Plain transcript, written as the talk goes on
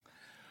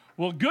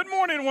Well, good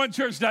morning,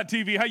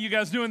 OneChurch.tv. How you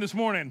guys doing this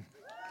morning?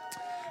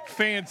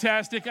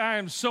 Fantastic. I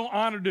am so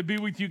honored to be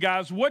with you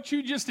guys. What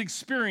you just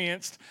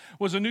experienced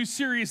was a new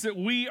series that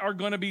we are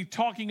going to be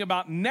talking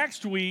about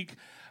next week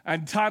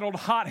entitled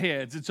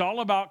Hotheads. It's all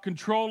about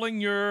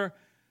controlling your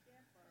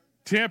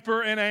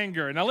temper and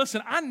anger. Now,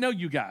 listen, I know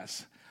you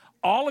guys.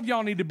 All of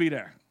y'all need to be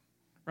there,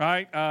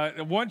 right?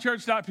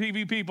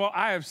 OneChurch.tv people,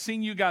 I have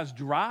seen you guys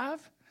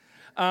drive.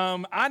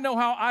 I know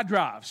how I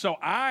drive, so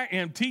I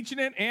am teaching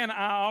it, and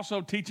I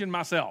also teaching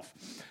myself.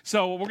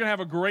 So we're going to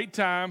have a great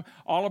time,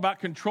 all about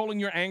controlling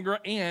your anger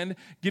and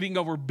getting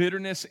over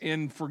bitterness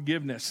and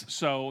forgiveness.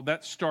 So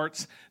that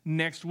starts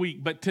next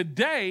week. But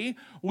today,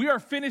 we are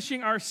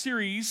finishing our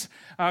series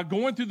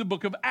going through the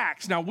book of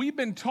Acts. Now, we've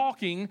been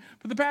talking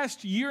for the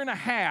past year and a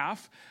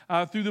half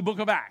through the book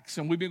of Acts,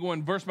 and we've been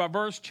going verse by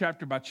verse,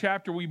 chapter by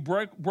chapter. We've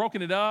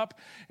broken it up,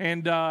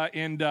 and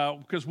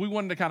because we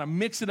wanted to kind of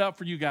mix it up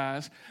for you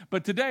guys.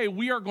 But today,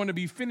 we are going to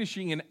be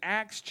finishing in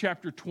Acts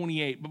chapter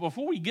 28. But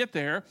before we get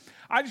there,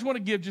 I just want to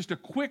give just a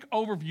quick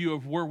overview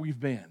of where we've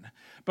been,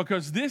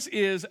 because this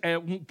is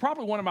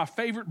probably one of my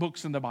favorite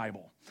books in the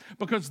Bible,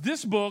 because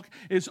this book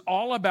is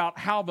all about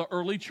how the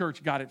early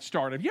church got its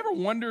start. Have you ever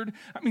wondered,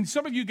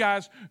 some of you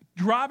guys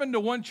driving to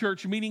one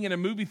church meeting in a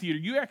movie theater,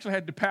 you actually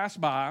had to pass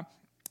by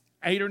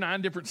 8 or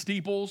 9 different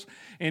steeples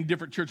and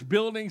different church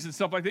buildings and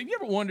stuff like that. Have you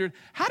ever wondered,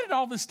 how did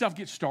all this stuff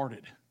get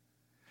started?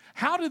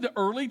 How did the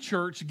early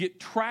church get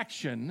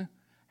traction?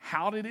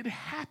 How did it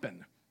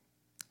happen?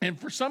 And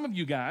for some of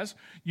you guys,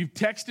 you've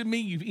texted me,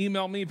 you've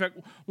emailed me. In fact,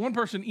 one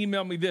person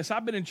emailed me this.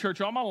 I've been in church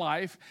all my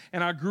life,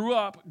 and I grew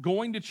up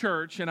going to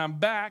church, and I'm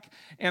back,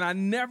 and I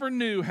never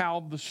knew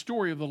how the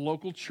story of the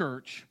local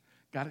church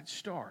got its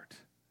start.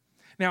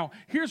 Now,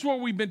 here's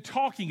what we've been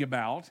talking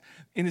about,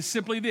 and it's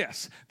simply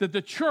this, that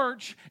the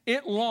church,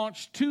 it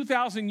launched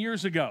 2,000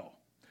 years ago.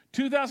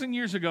 2,000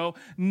 years ago,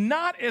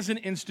 not as an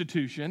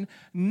institution,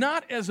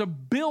 not as a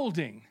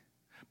building,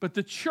 but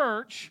the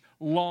church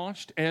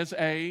launched as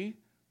a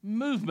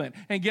movement.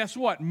 And guess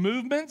what?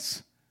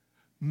 Movements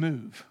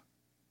move.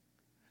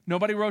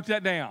 Nobody wrote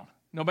that down.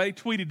 Nobody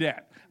tweeted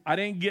that.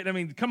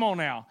 Come on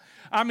now.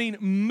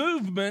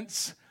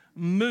 Movements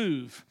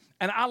move.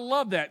 And I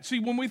love that. See,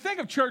 when we think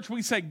of church,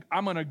 we say,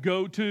 I'm going to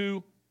go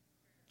to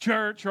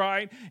church,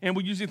 right? And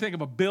we usually think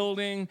of a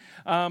building,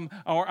 I'm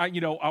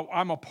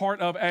a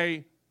part of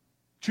a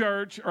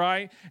church,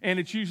 right? And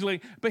it's usually,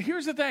 but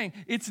here's the thing,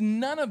 it's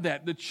none of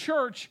that. The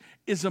church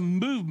is a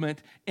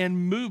movement, and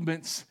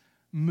movements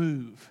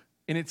move.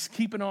 And it's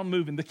keeping on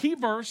moving. The key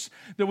verse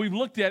that we've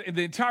looked at in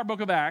the entire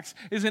book of Acts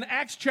is in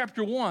Acts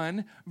chapter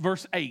 1,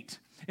 verse 8.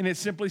 And it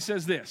simply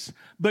says this,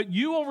 but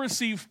you will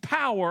receive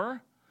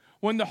power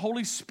when the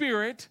Holy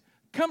Spirit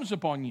comes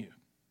upon you.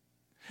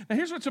 Now,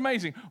 here's what's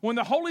amazing. When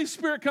the Holy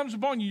Spirit comes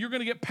upon you, you're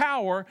going to get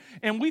power,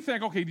 and we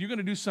think, okay, you're going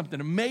to do something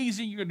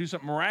amazing, you're going to do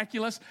something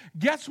miraculous.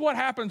 Guess what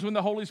happens when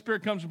the Holy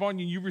Spirit comes upon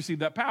you and you receive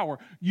that power?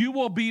 You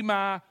will be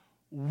my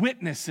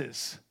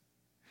witnesses.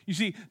 You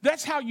see,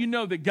 that's how you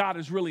know that God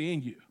is really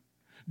in you.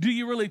 Do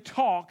you really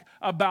talk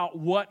about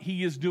what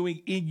He is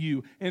doing in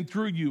you and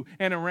through you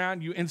and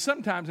around you, and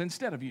sometimes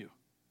instead of you?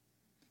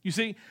 You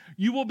see,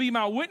 you will be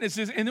my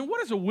witnesses. And then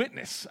what is a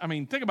witness?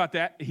 Think about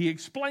that. He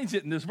explains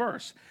it in this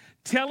verse.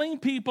 Telling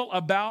people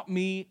about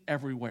me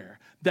everywhere.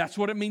 That's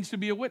what it means to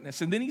be a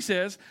witness. And then he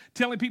says,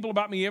 telling people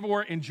about me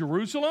everywhere in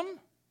Jerusalem,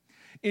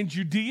 in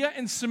Judea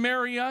and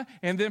Samaria,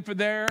 and then for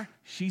there,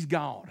 she's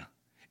gone.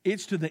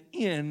 It's to the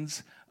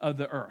ends of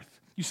the earth.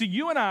 You see,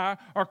 you and I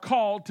are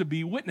called to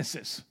be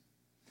witnesses.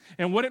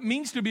 And what it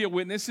means to be a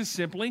witness is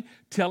simply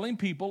telling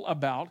people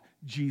about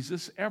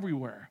Jesus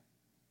everywhere.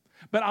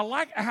 But I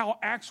like how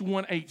Acts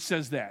 1:8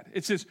 says that.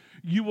 It says,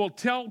 you will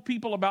tell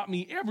people about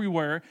me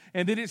everywhere.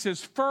 And then it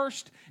says,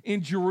 first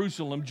in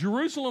Jerusalem.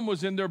 Jerusalem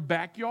was in their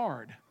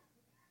backyard.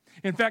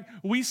 In fact,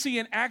 we see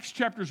in Acts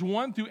chapters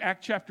 1 through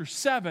Acts chapter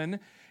 7,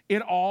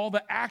 all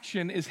the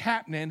action is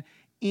happening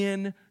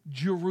in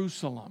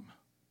Jerusalem.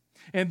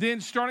 And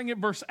then starting at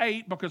verse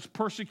 8, because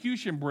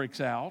persecution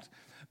breaks out,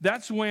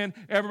 that's when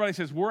everybody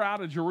says, we're out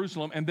of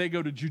Jerusalem, and they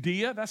go to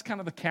Judea. That's kind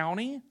of the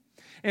county.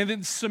 And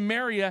then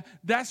Samaria,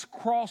 that's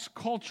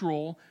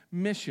cross-cultural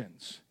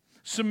missions.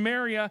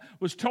 Samaria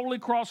was totally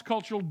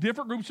cross-cultural,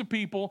 different groups of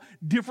people,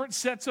 different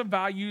sets of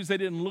values. They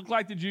didn't look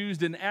like the Jews,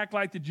 didn't act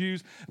like the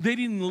Jews. They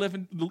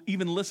didn't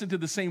even listen to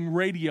the same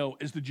radio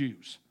as the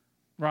Jews,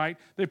 right?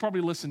 They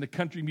probably listened to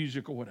country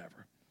music or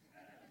whatever.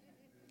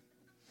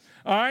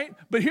 All right?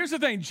 But here's the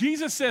thing.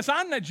 Jesus says,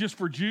 I'm not just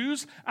for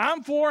Jews.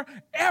 I'm for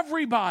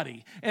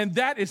everybody. And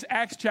that is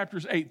Acts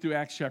chapters 8 through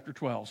Acts chapter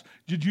 12.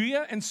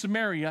 Judea and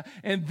Samaria.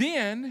 And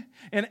then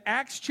in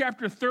Acts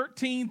chapter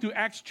 13 through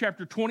Acts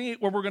chapter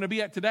 28, where we're going to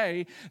be at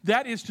today,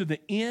 that is to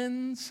the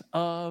ends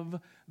of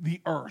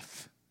the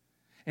earth.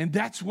 And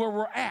that's where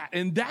we're at.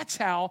 And that's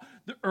how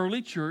the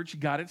early church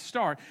got its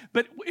start.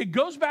 But it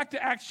goes back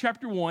to Acts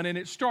chapter 1, and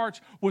it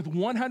starts with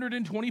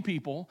 120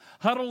 people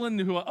huddled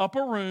into an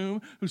upper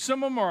room, who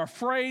some of them are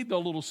afraid, they're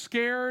a little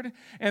scared,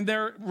 and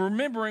they're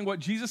remembering what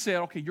Jesus said.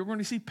 Okay, you're going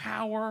to see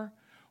power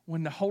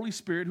when the Holy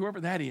Spirit,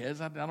 whoever that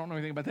is, I don't know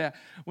anything about that,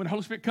 when the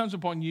Holy Spirit comes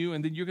upon you,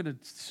 and then you're going to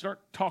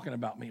start talking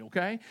about me,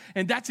 okay?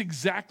 And that's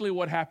exactly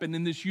what happened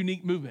in this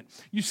unique movement.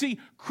 You see,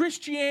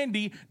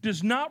 Christianity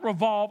does not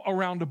revolve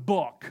around a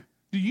book.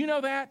 Do you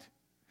know that?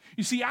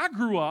 You see, I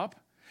grew up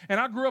in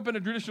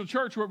a traditional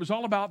church where it was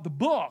all about the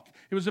book.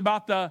 It was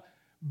about the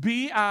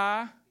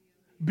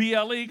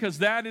B-I-B-L-E, because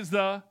that is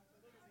the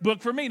book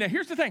for me. Now,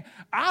 here's the thing.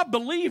 I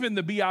believe in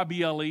the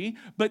B-I-B-L-E,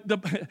 but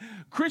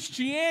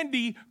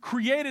Christianity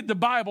created the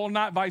Bible,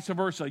 not vice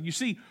versa. You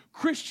see,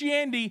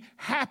 Christianity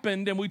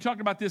happened, and we talked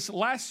about this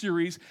last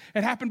series,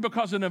 it happened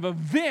because of an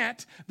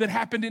event that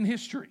happened in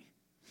history.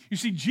 You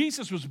see,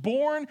 Jesus was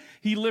born.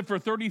 He lived for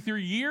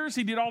 33 years.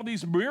 He did all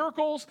these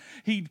miracles.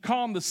 He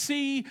calmed the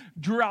sea,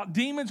 drew out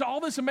demons,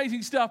 all this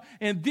amazing stuff.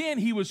 And then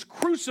he was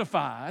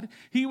crucified.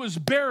 He was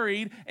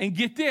buried. And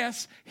get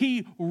this,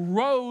 he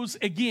rose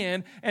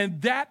again. And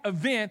that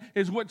event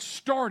is what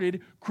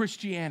started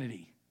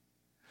Christianity.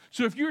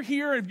 So if you're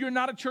here, if you're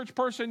not a church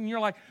person, and you're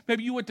like,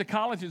 maybe you went to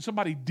college and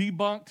somebody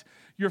debunked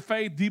your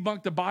faith,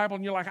 debunked the Bible,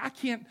 and you're like, I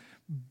can't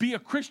be a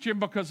Christian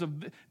because of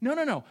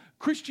no.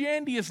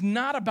 Christianity is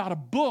not about a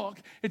book.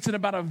 It's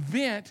about an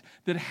event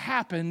that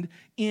happened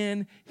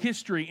in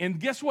history. And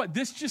guess what?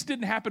 This just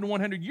didn't happen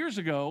 100 years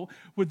ago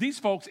with these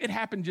folks. It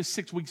happened just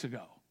 6 weeks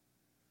ago.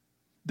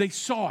 They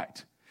saw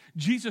it.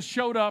 Jesus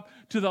showed up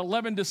to the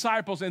 11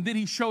 disciples, and then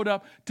he showed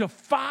up to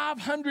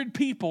 500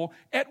 people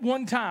at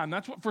one time.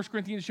 That's what 1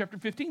 Corinthians chapter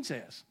 15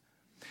 says.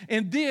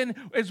 And then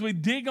as we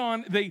dig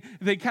on, they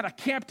kind of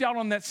camped out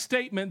on that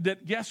statement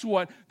that, guess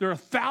what? There are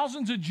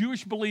thousands of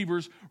Jewish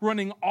believers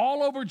running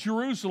all over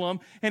Jerusalem.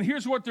 And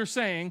here's what they're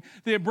saying.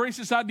 They embrace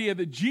this idea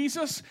that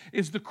Jesus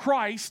is the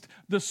Christ,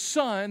 the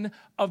Son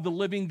of the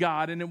living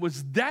God. And it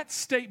was that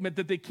statement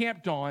that they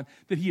camped on,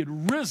 that he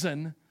had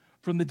risen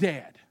from the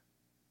dead.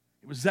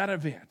 It was that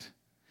event.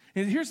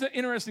 And here's the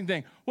interesting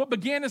thing. What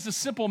began as a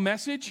simple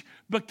message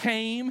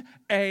became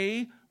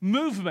a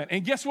movement.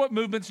 And guess what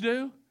movements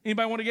do?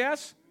 Anybody want to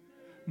guess?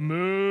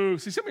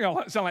 Move. See, some of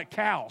y'all sound like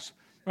cows,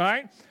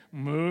 right?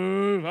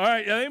 Move. All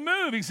right, they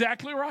move.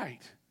 Exactly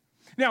right.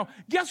 Now,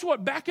 guess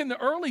what? Back in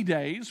the early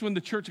days when the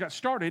church got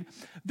started,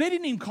 they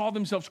didn't even call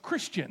themselves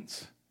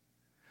Christians.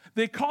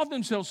 They called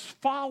themselves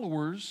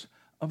followers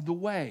of the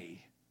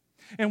way.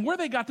 And where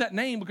they got that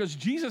name, because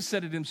Jesus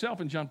said it himself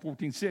in John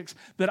 14:6,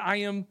 that I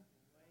am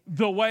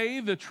the way,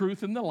 the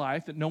truth, and the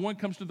life, that no one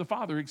comes to the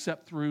Father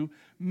except through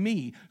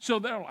me. So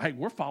they're like, hey,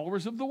 we're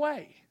followers of the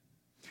way.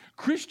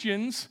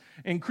 Christians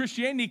and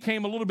Christianity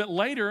came a little bit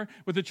later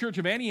with the church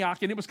of Antioch,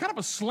 and it was kind of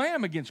a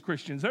slam against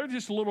Christians. They're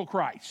just a little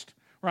Christ,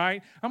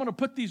 right? I'm going to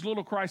put these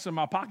little Christs in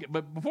my pocket.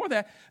 But before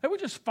that, they were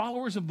just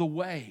followers of the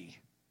way.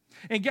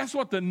 And guess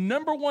what? The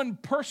number one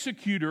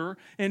persecutor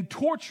and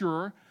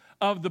torturer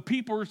of the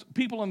people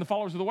and the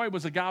followers of the way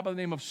was a guy by the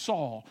name of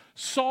Saul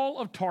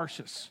of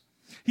Tarsus.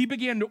 He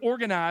began to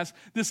organize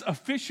this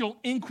official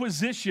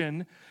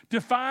inquisition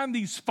to find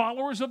these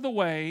followers of the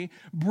way,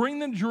 bring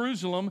them to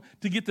Jerusalem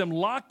to get them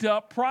locked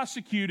up,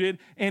 prosecuted,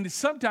 and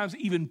sometimes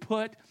even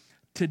put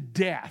to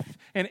death.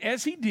 And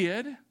as he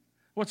did,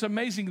 what's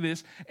amazing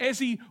is, as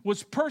he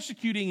was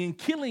persecuting and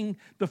killing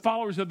the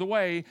followers of the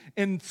way,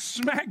 and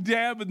smack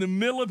dab in the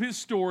middle of his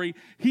story,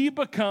 he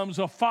becomes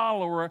a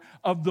follower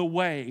of the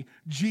way,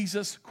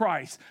 Jesus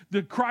Christ.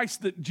 The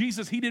Christ that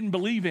Jesus, he didn't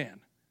believe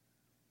in.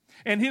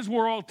 And his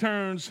world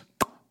turns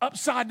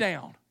upside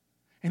down.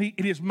 And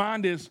his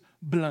mind is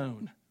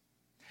blown.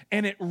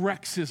 And it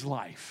wrecks his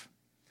life.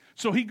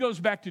 So he goes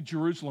back to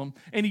Jerusalem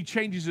and he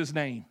changes his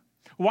name.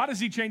 Why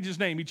does he change his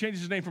name? He changes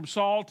his name from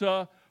Saul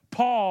to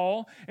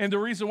Paul. And the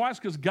reason why is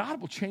because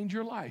God will change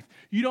your life.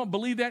 You don't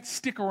believe that?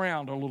 Stick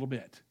around a little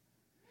bit.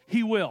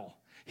 He will.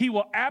 He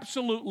will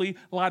absolutely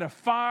light a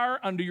fire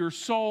under your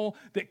soul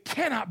that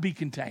cannot be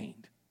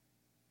contained.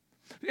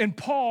 And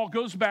Paul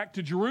goes back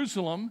to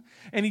Jerusalem,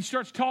 and he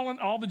starts telling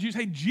all the Jews,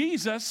 hey,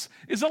 Jesus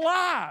is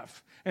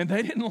alive. And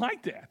they didn't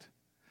like that.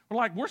 We're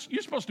like,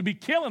 you're supposed to be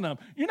killing them.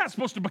 You're not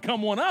supposed to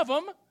become one of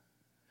them.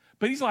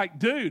 But he's like,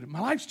 dude, my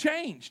life's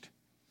changed.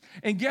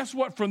 And guess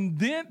what? From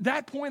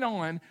that point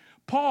on,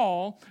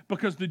 Paul,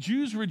 because the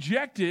Jews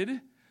rejected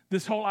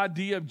this whole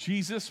idea of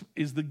Jesus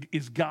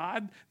is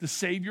God, the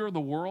Savior of the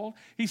world,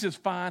 he says,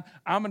 fine,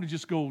 I'm going to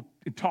just go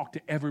and talk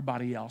to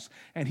everybody else.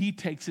 And he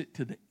takes it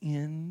to the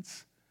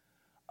ends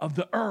of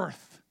the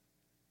earth.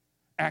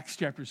 Acts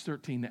chapters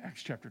 13 to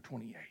Acts chapter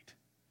 28.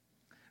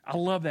 I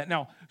love that.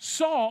 Now,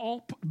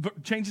 Saul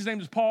changed his name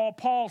to Paul.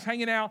 Paul's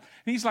hanging out,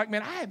 and he's like,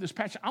 man, I have this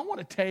passion. I want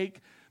to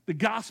take the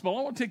gospel.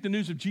 I want to take the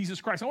news of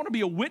Jesus Christ. I want to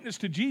be a witness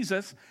to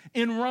Jesus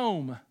in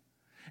Rome.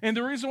 And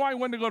the reason why he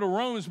wanted to go to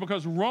Rome is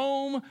because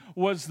Rome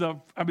was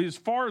as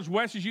far as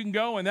west as you can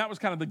go, and that was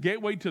kind of the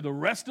gateway to the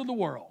rest of the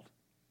world.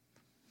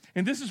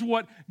 And this is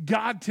what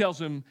God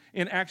tells him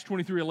in Acts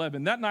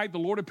 23:11. That night, the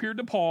Lord appeared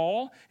to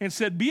Paul and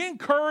said, be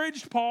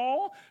encouraged,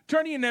 Paul.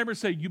 Turn to your neighbor and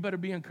say, you better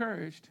be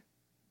encouraged.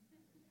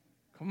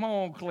 Come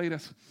on,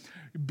 Cletus.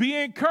 Be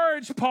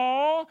encouraged,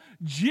 Paul,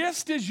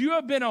 just as you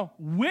have been a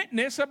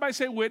witness. Everybody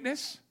say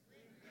witness.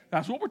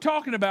 That's what we're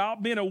talking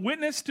about, being a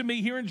witness to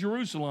me here in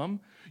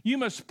Jerusalem. You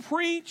must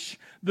preach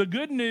the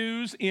good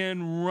news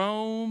in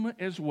Rome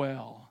as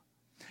well.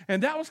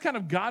 And that was kind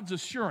of God's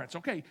assurance.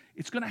 Okay,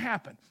 it's going to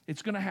happen.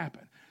 It's going to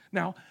happen.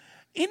 Now,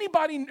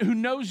 anybody who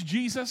knows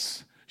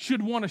Jesus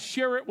should want to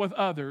share it with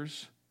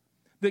others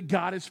that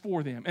God is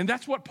for them. And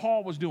that's what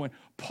Paul was doing.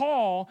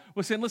 Paul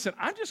was saying, listen,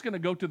 I'm just going to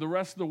go to the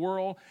rest of the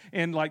world.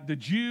 And like the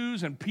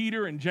Jews and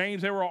Peter and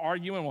James, they were all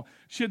arguing, well,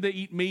 should they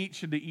eat meat?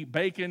 Should they eat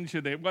bacon?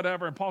 Should they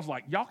whatever? And Paul's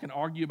like, y'all can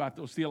argue about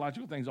those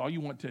theological things all you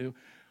want to.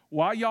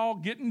 While y'all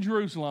get in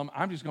Jerusalem,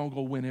 I'm just going to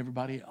go win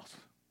everybody else.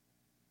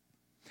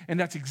 And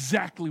that's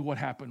exactly what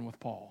happened with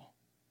Paul.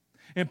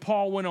 And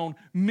Paul went on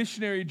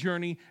missionary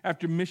journey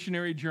after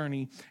missionary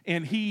journey,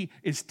 and he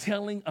is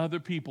telling other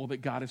people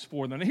that God is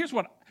for them. And here's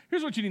what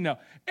you need to know.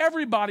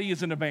 Everybody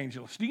is an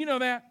evangelist. Do you know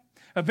that?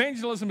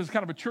 Evangelism is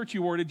kind of a churchy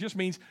word. It just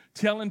means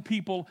telling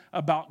people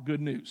about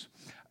good news.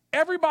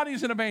 Everybody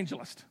is an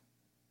evangelist.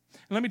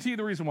 And let me tell you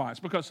the reason why. It's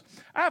because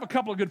I have a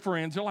couple of good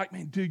friends. They're like,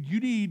 man,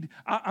 dude,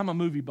 I'm a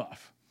movie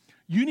buff.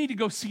 You need to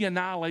go see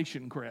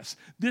Annihilation, Chris.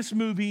 This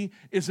movie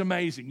is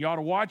amazing. You ought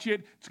to watch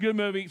it. It's a good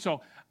movie.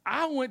 So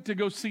I went to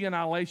go see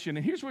Annihilation,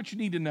 and here's what you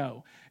need to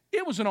know.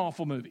 It was an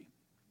awful movie.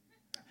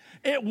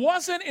 It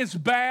wasn't as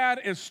bad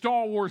as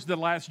Star Wars The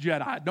Last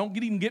Jedi. Don't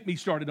even get me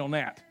started on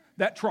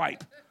that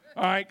tripe,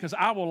 all right, because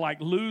I will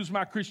lose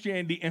my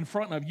Christianity in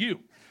front of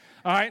you,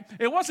 all right?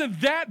 It wasn't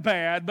that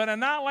bad, but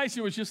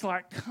Annihilation was just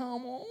like,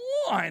 come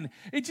on.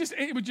 It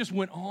just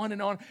went on,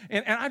 and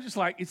I'm just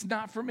like, it's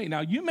not for me.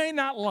 Now, you may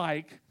not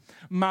like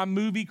my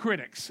movie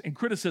critics and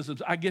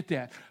criticisms. I get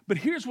that. But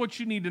here's what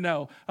you need to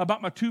know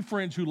about my two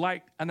friends who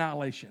liked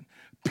Annihilation.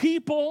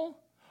 People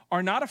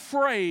are not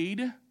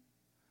afraid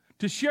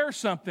to share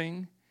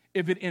something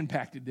if it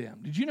impacted them.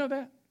 Did you know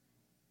that?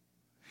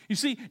 You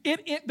see,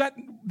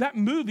 that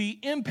movie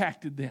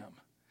impacted them.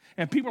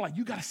 And people are like,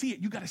 you got to see it,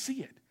 you got to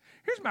see it.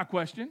 Here's my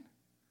question.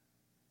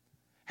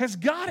 Has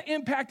God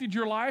impacted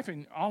your life?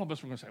 And all of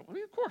us were going to say, well,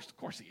 of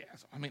course he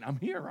has. I mean, I'm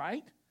here,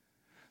 right?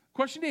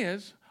 Question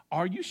is,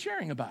 are you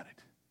sharing about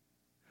it?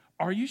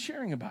 Are you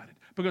sharing about it?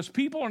 Because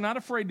people are not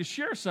afraid to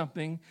share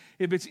something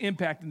if it's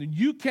impacting them.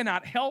 You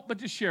cannot help but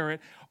to share it.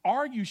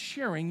 Are you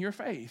sharing your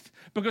faith?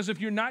 Because if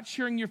you're not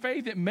sharing your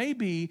faith, it may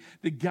be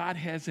that God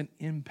hasn't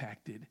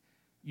impacted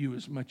you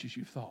as much as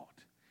you thought.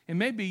 It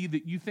may be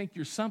that you think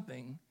you're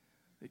something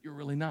that you're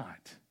really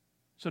not.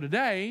 So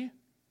today,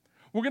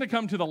 we're going to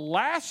come to the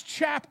last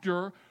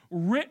chapter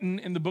written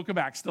in the book of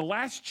Acts. The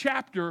last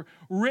chapter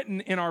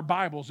written in our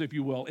Bibles, if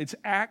you will. It's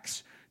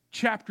Acts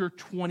chapter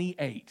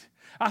 28.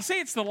 I say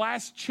it's the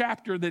last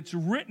chapter that's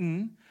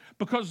written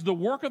because the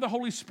work of the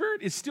Holy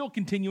Spirit is still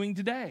continuing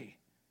today.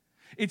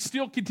 It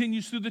still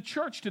continues through the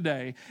church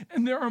today,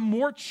 and there are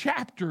more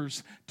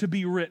chapters to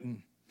be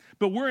written.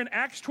 But we're in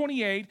Acts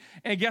 28,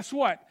 and guess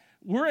what?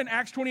 We're in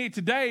Acts 28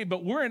 today,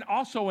 but we're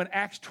also in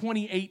Acts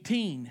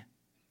 2018.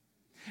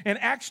 And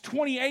Acts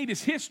 28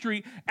 is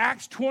history.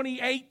 Acts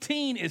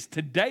 2018 is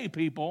today,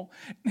 people.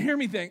 Hear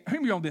me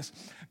on this.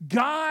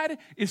 God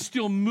is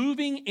still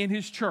moving in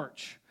his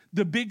church,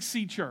 the Big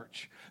C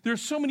Church.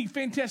 There's so many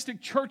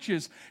fantastic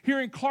churches here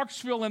in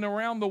Clarksville and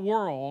around the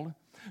world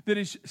that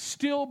is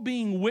still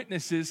being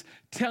witnesses,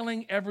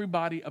 telling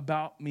everybody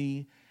about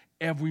me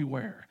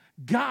everywhere.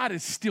 God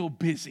is still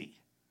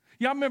busy.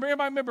 Everybody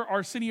remember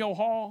Arsenio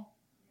Hall?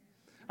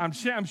 I'm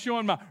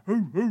showing my,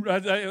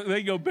 there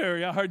you go,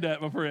 Barry. I heard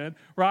that, my friend,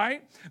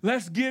 right?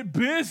 Let's get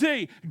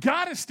busy.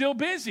 God is still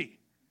busy.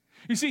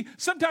 You see,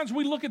 sometimes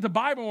we look at the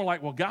Bible and we're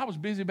like, well, God was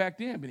busy back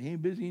then, but he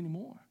ain't busy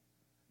anymore.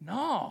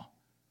 No.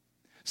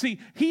 See,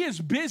 he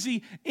is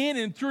busy in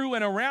and through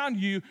and around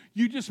you.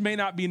 You just may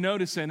not be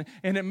noticing,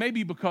 and it may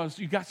be because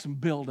you got some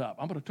buildup.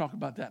 I'm going to talk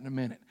about that in a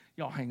minute.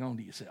 Y'all hang on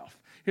to yourself.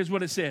 Here's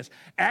what it says.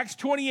 Acts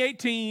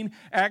 20:18.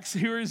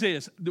 Here it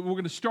is. We're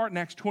going to start in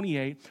Acts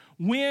 28.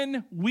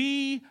 When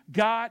we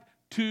got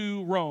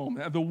to Rome.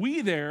 Now, the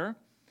we there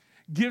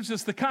gives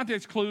us the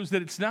context clues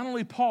that it's not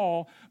only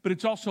Paul, but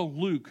it's also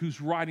Luke who's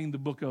writing the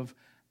book of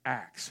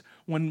Acts.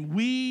 When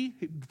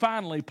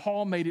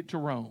Paul made it to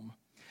Rome.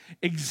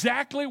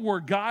 Exactly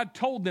where God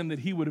told them that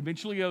he would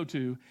eventually go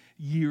to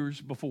years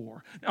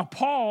before. Now,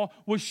 Paul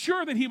was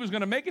sure that he was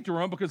going to make it to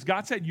Rome because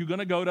God said, you're going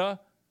to go to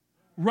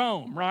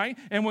Rome, right?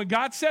 And when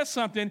God says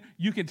something,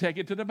 you can take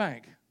it to the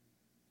bank.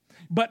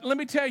 But let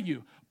me tell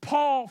you,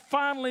 Paul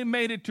finally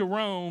made it to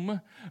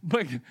Rome,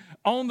 but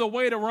on the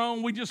way to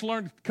Rome, we just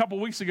learned a couple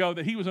weeks ago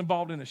that he was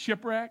involved in a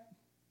shipwreck.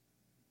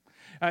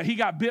 He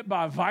got bit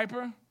by a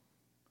viper.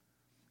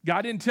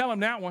 God didn't tell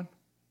him that one.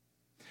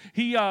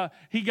 He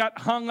got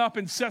hung up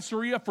in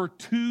Caesarea for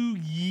 2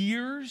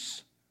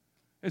 years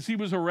as he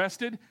was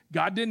arrested.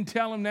 God didn't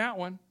tell him that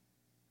one.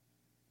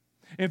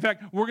 In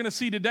fact, we're going to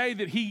see today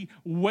that he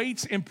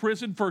waits in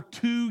prison for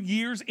 2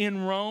 years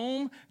in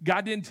Rome.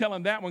 God didn't tell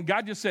him that one.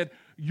 God just said,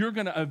 you're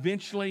going to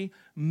eventually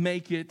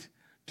make it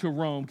to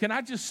Rome. Can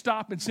I just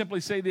stop and simply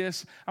say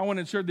this? I want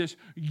to insert this.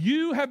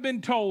 You have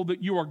been told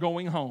that you are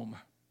going home.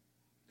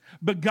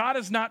 But God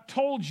has not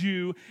told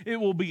you it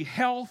will be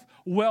health,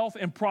 wealth,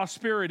 and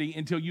prosperity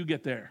until you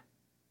get there.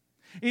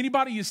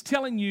 Anybody is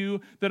telling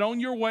you that on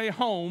your way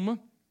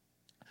home,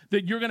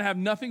 that you're going to have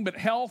nothing but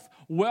health,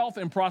 wealth,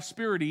 and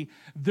prosperity,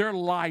 they're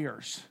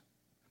liars,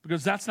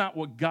 because that's not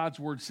what God's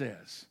word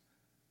says.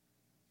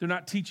 They're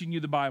not teaching you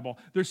the Bible.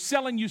 They're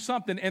selling you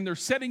something, and they're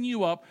setting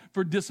you up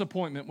for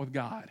disappointment with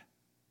God.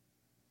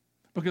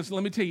 Because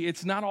let me tell you,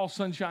 it's not all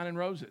sunshine and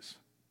roses.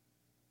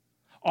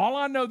 All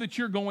I know that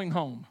you're going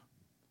home.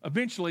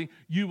 Eventually,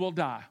 you will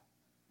die.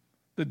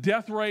 The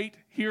death rate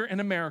here in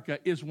America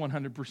is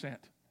 100%.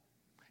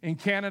 In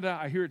Canada,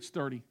 I hear it's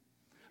 30.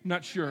 I'm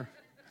not sure.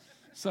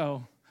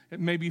 So it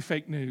may be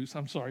fake news.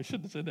 I'm sorry, I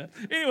shouldn't have said that.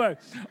 Anyway,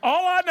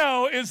 all I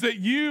know is that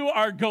you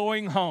are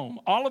going home.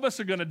 All of us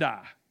are going to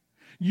die.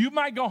 You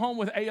might go home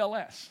with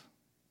ALS.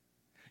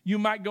 You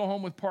might go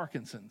home with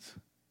Parkinson's.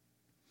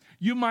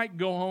 You might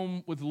go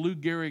home with Lou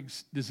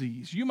Gehrig's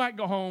disease. You might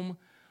go home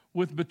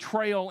with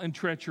betrayal and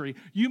treachery.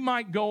 You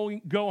might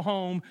go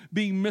home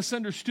being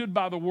misunderstood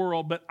by the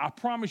world, but I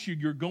promise you,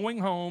 you're going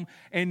home,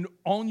 and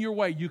on your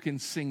way, you can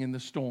sing in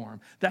the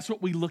storm. That's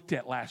what we looked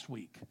at last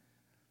week.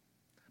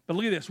 But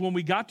look at this. When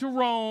we got to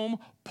Rome,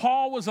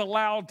 Paul was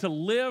allowed to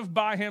live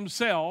by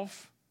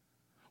himself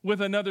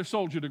with another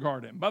soldier to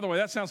guard him. By the way,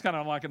 that sounds kind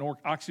of like an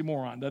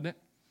oxymoron, doesn't it?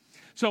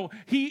 So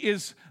he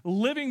is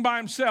living by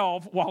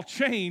himself while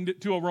chained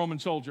to a Roman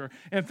soldier.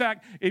 In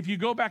fact, if you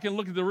go back and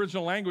look at the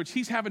original language,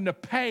 he's having to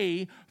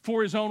pay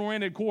for his own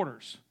rented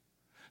quarters.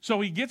 So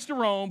he gets to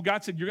Rome.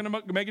 God said, you're going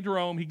to make it to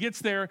Rome. He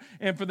gets there,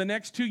 and for the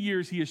next 2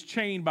 years, he is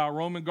chained by a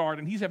Roman guard,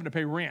 and he's having to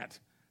pay rent.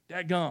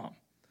 Dadgum.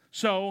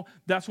 So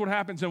that's what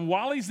happens. And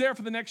while he's there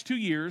for the next 2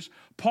 years,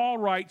 Paul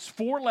writes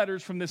 4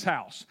 letters from this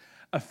house.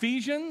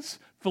 Ephesians,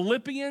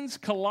 Philippians,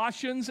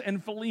 Colossians,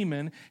 and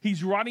Philemon.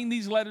 He's writing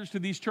these letters to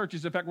these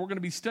churches. In fact, we're going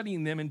to be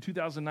studying them in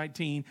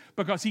 2019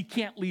 because he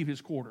can't leave his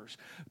quarters.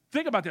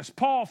 Think about this.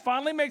 Paul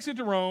finally makes it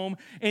to Rome,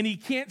 and he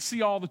can't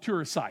see all the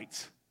tourist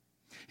sites.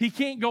 He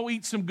can't go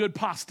eat some good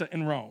pasta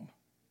in Rome,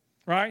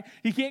 right?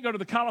 He can't go to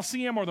the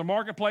Colosseum or the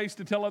marketplace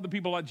to tell other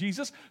people about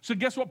Jesus. So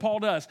guess what Paul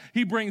does?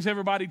 He brings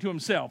everybody to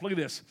himself. Look at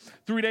this.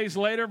 3 days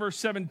later, verse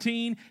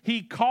 17,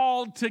 he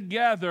called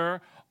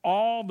together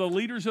all the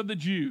leaders of the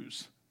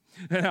Jews.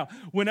 Now,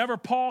 whenever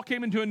Paul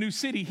came into a new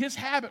city, his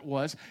habit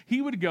was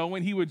he would go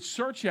and he would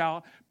search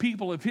out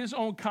people of his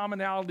own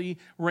commonality,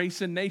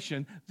 race, and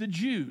nation, the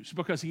Jews,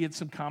 because he had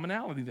some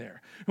commonality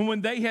there. And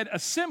when they had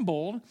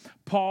assembled,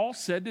 Paul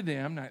said to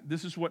them, now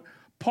this is what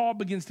Paul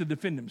begins to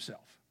defend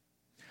himself.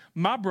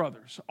 My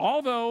brothers,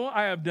 although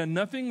I have done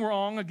nothing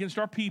wrong against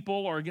our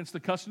people or against the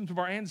customs of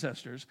our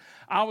ancestors,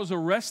 I was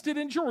arrested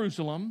in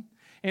Jerusalem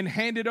and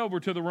handed over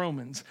to the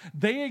Romans.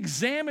 They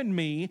examined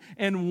me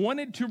and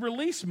wanted to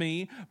release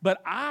me,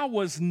 but I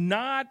was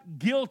not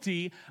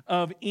guilty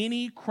of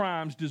any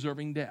crimes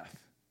deserving death.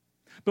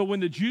 But when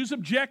the Jews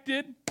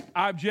objected,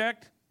 I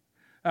object.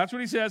 That's what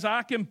he says.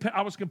 I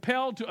was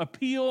compelled to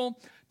appeal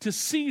to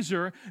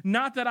Caesar,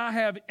 not that I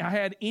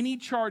had any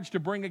charge to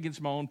bring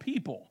against my own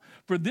people.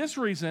 For this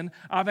reason,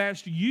 I've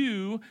asked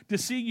you to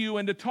see you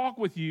and to talk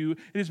with you.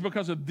 It is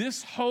because of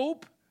this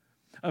hope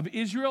of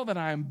Israel that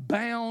I am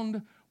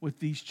bound with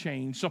these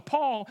chains. So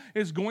Paul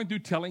is going through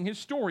telling his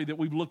story that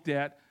we've looked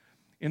at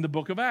in the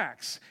book of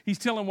Acts. He's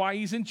telling why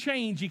he's in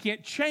chains. He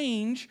can't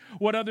change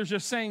what others are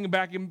saying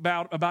about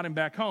him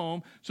back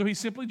home, so he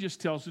simply just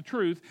tells the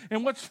truth.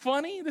 And what's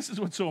funny, this is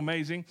what's so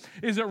amazing,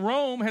 is that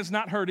Rome has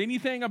not heard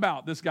anything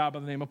about this guy by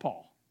the name of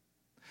Paul.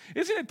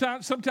 Isn't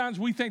it sometimes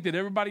we think that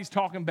everybody's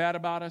talking bad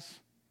about us,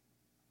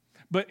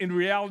 but in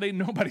reality,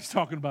 nobody's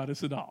talking about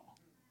us at all.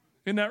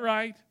 Isn't that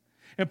right?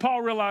 And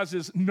Paul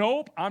realizes,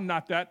 nope, I'm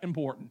not that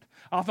important.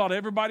 I thought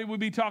everybody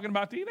would be talking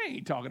about you. They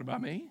ain't talking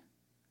about me.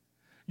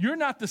 You're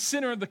not the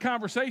center of the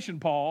conversation,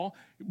 Paul,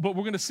 but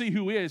we're going to see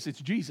who is.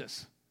 It's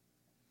Jesus.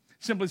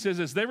 Simply says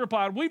this, they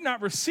replied, we've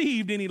not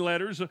received any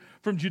letters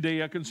from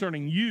Judea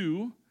concerning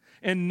you,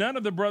 and none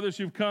of the brothers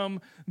who've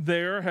come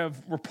there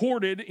have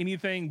reported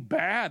anything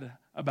bad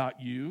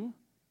about you.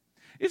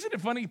 Isn't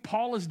it funny?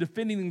 Paul is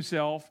defending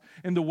himself,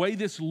 and the way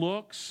this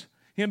looks,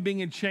 him being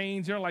in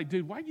chains, they're like,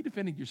 dude, why are you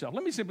defending yourself?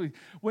 Let me simply,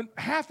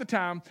 half the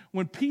time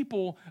when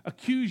people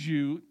accuse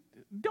you,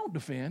 don't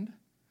defend.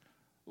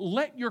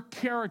 Let your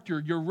character,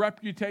 your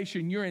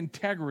reputation, your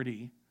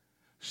integrity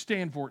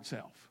stand for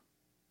itself.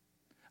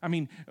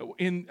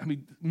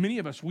 Many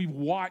of us, we've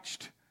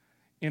watched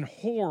in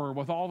horror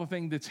with all the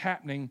things that's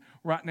happening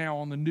right now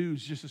on the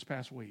news just this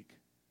past week.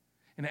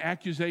 And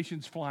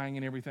accusations flying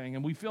and everything.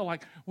 And we feel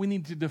like we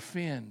need to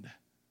defend.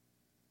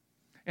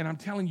 And I'm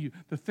telling you,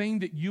 the thing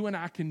that you and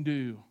I can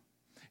do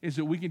is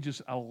that we can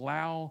just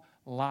allow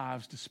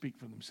lives to speak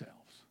for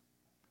themselves.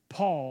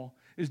 Paul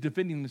is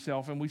defending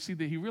himself, and we see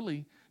that he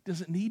really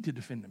doesn't need to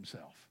defend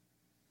himself.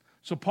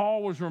 So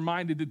Paul was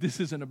reminded that this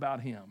isn't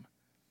about him.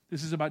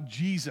 This is about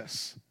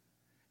Jesus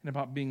and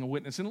about being a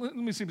witness. And let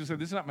me simply say,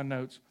 this is not my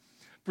notes.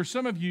 For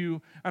some of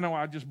you, I know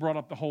I just brought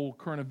up the whole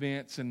current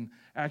events and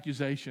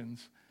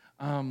accusations.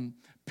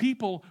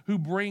 People who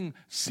bring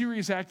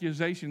serious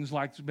accusations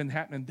like it's been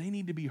happening, they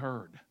need to be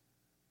heard.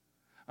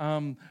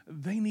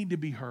 They need to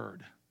be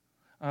heard.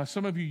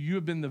 Some of you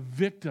have been the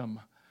victim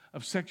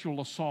of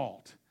sexual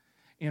assault.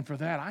 And for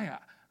that, I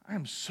I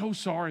am so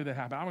sorry that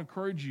happened. I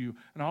encourage you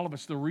and all of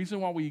us, the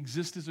reason why we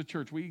exist as a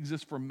church, we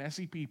exist for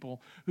messy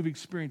people who've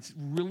experienced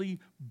really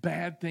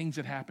bad things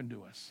that happen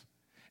to us.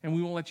 And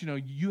we want to let you know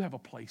you have a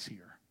place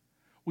here.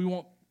 We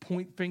won't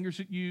point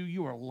fingers at you.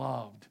 You are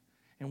loved,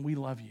 and we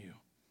love you.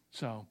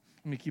 So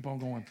let me keep on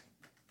going.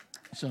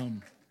 So,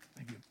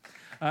 thank you.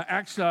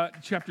 Acts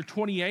chapter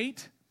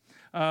 28.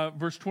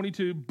 Verse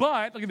 22,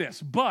 but, look at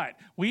this, but,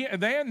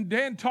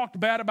 Dan talked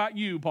bad about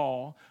you,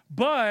 Paul,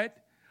 but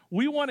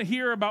we want to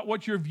hear about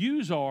what your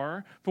views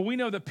are, for we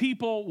know that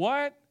people,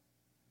 what?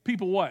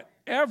 People what?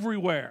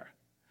 Everywhere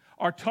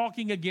are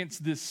talking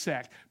against this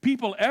sect.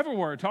 People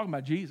everywhere are talking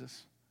about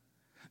Jesus.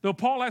 Though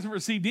Paul hasn't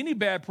received any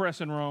bad press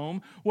in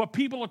Rome, what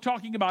people are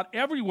talking about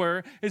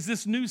everywhere is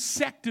this new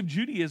sect of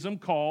Judaism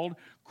called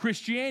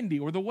Christianity,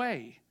 or the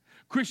Way.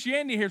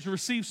 Christianity has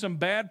received some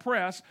bad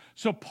press,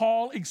 so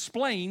Paul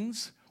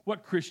explains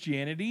what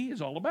Christianity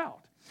is all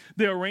about.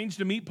 They arranged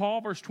to meet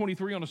Paul, verse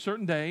 23, on a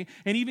certain day,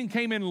 and even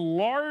came in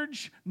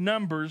large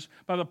numbers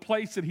by the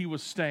place that he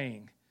was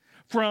staying.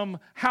 From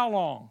how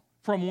long?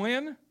 From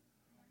when?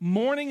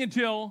 Morning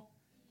until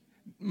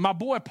my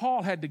boy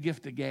Paul had the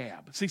gift of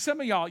gab. See,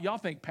 some of y'all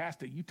think,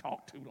 Pastor, you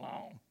talk too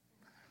long.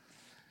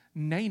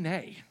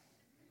 Nay.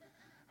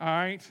 All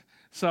right?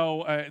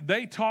 So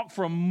they talked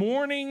from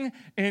morning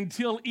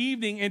until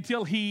evening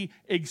until he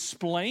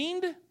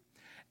explained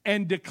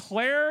and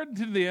declared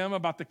to them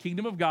about the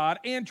kingdom of God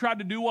and tried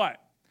to do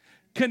what?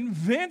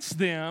 Convince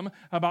them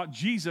about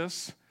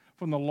Jesus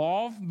from the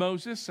law of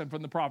Moses and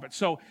from the prophets.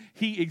 So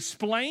he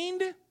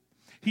explained,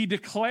 he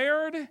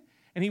declared,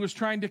 and he was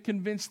trying to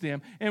convince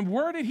them. And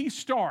where did he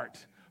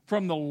start?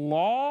 From the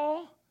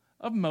law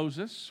of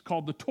Moses,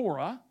 called the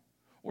Torah,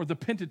 or the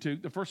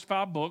Pentateuch, the first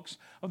 5 books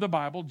of the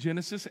Bible,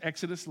 Genesis,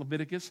 Exodus,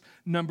 Leviticus,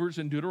 Numbers,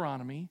 and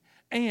Deuteronomy,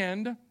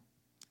 and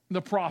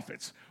the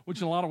prophets,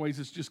 which in a lot of ways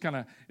is just kind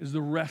of is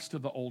the rest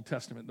of the Old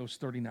Testament, those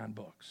 39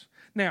 books.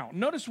 Now,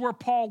 notice where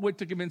Paul went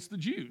to convince the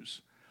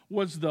Jews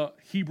was the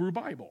Hebrew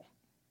Bible.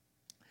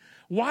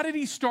 Why did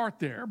he start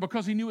there?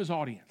 Because he knew his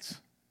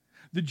audience.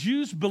 The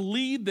Jews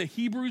believed the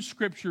Hebrew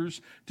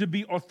scriptures to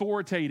be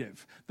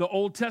authoritative. The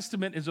Old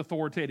Testament is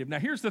authoritative. Now,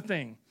 here's the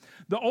thing.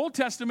 The Old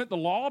Testament, the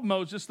law of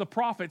Moses, the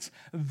prophets,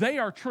 they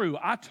are true.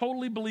 I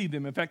totally believe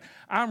them. In fact,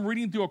 I'm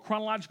reading through a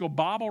chronological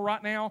Bible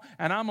right now,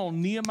 and I'm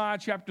on Nehemiah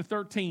chapter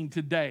 13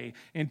 today.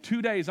 In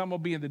 2 days, I'm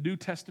going to be in the New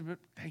Testament.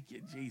 Thank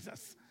you,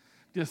 Jesus.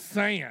 Just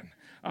saying.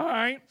 All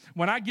right?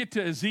 When I get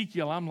to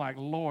Ezekiel, I'm like,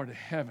 Lord of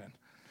heaven.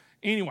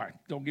 Anyway,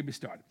 don't get me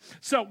started.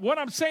 So what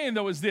I'm saying,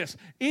 though, is this.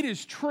 It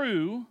is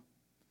true.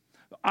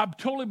 I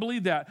totally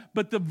believe that.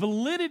 But the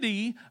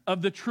validity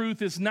of the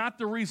truth is not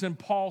the reason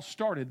Paul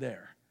started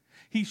there.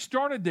 He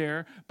started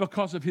there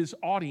because of his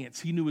audience.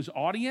 He knew his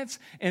audience,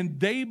 and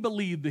they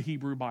believed the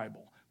Hebrew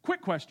Bible.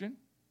 Quick question.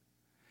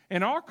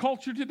 In our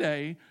culture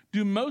today,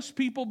 do most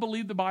people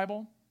believe the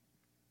Bible?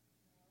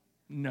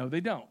 No,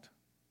 they don't.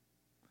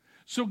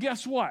 So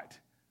guess what?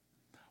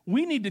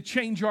 We need to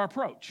change our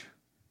approach.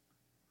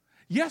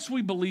 Yes,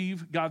 we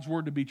believe God's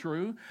word to be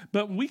true,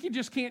 but we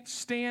just can't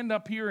stand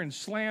up here and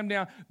slam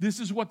down, this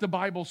is what the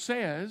Bible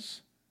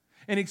says,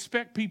 and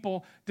expect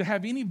people to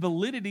have any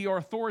validity or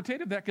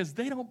authoritative of that because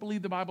they don't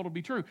believe the Bible to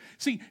be true.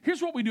 See,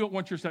 here's what we do at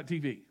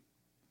OneChurch.tv.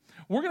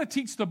 We're going to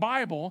teach the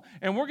Bible,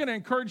 and we're going to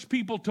encourage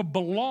people to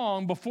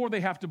belong before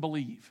they have to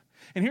believe.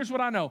 And here's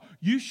what I know.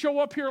 You show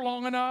up here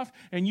long enough,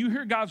 and you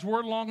hear God's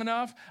word long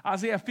enough,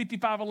 Isaiah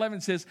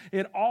 55:11 says,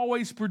 it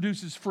always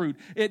produces fruit.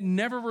 It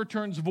never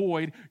returns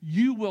void.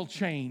 You will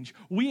change.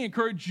 We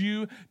encourage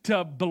you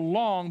to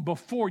belong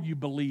before you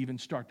believe and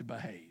start to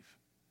behave.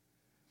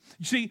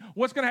 You see,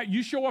 what's going to happen?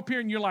 You show up here,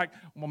 and you're like,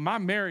 well, my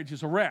marriage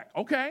is a wreck.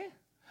 Okay.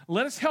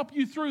 Let us help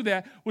you through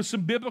that with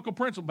some biblical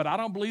principles, but I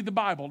don't believe the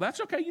Bible. That's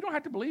okay. You don't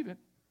have to believe it.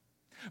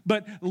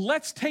 But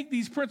let's take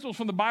these principles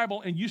from the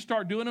Bible and you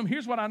start doing them.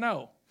 Here's what I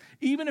know.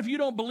 Even if you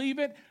don't believe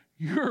it,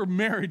 your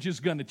marriage is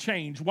going to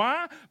change.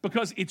 Why?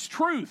 Because it's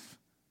truth.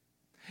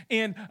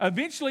 And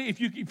eventually,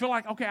 if you feel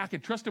like, okay, I can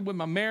trust him with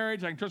my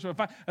marriage, I can trust him with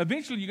my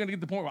eventually you're going to get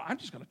to the point where I'm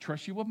just going to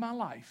trust you with my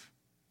life.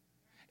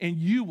 And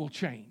you will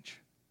change.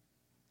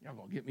 Y'all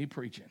going to get me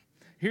preaching.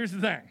 Here's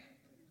the thing.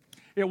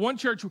 At One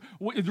Church,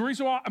 the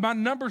reason why my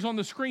number's on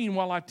the screen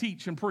while I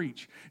teach and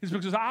preach is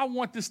because I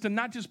want this to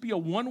not just be a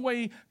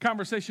one-way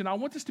conversation. I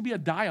want this to be a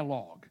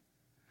dialogue.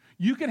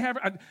 You can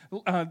have,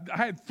 I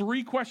had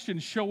 3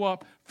 questions show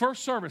up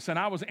first service, and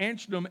I was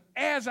answering them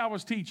as I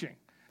was teaching.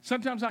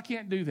 Sometimes I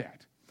can't do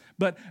that.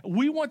 But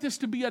we want this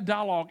to be a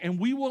dialogue, and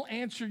we will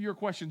answer your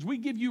questions. We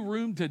give you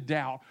room to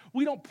doubt.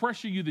 We don't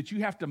pressure you that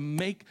you have to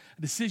make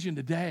a decision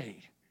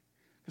today.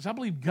 Because I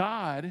believe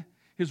God,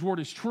 His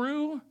word is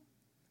true,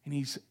 and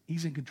he's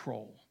in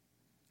control.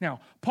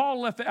 Now,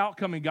 Paul left the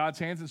outcome in God's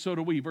hands, and so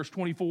do we. Verse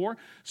 24,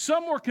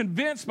 some were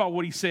convinced by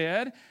what he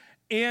said,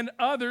 and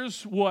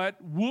others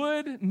what?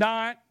 Would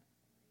not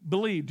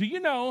believe. Do you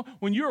know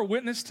when you're a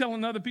witness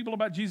telling other people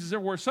about Jesus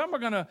everywhere, some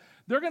are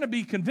they're going to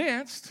be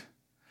convinced,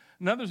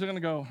 and others are going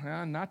to go,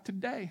 not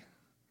today.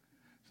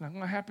 It's not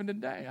going to happen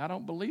today. I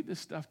don't believe this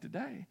stuff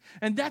today.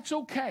 And that's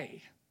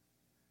okay.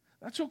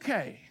 That's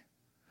okay.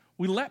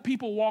 We let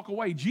people walk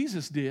away.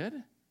 Jesus did.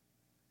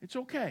 It's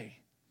okay.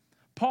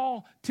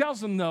 Paul tells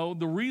them, though,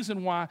 the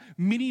reason why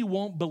many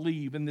won't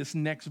believe in this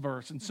next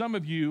verse. And some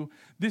of you,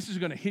 this is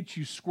going to hit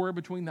you square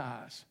between the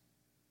eyes.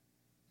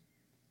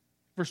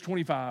 Verse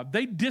 25,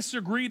 they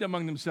disagreed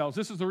among themselves.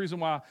 This is the reason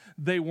why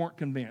they weren't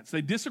convinced.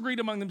 They disagreed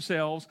among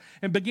themselves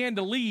and began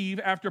to leave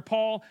after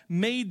Paul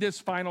made this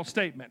final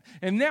statement.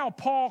 And now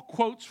Paul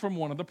quotes from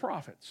one of the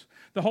prophets.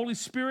 The Holy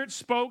Spirit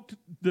spoke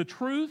the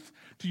truth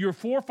to your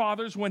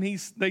forefathers when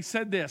they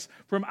said this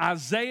from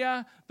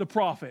Isaiah the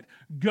prophet.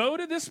 Go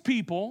to this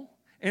people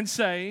and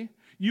say,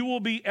 you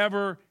will be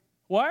ever,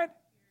 what?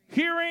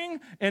 Hearing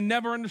and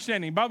never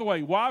understanding. By the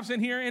way, wives in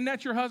here, isn't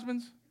that your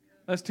husbands?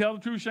 Let's tell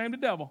the truth, shame the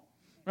devil.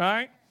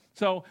 Right?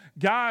 So,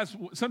 guys,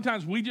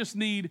 sometimes we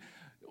need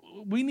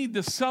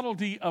the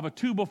subtlety of a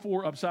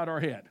 2x4 upside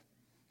our head.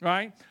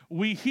 Right?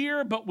 We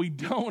hear, but we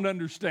don't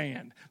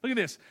understand. Look at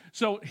this.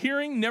 So,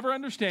 hearing, never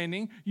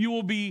understanding. You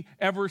will be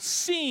ever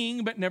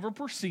seeing, but never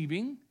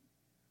perceiving.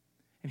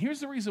 And here's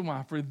the reason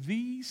why. For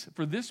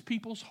this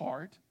people's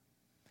heart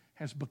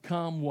has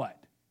become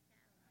what?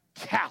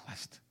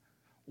 Calloused.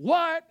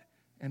 What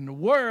in the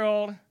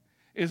world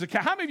is a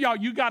callus? How many of y'all,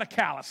 you got a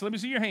callus? Let me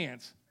see your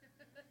hands.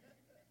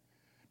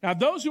 Now,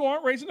 those who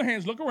aren't raising their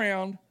hands, look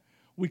around.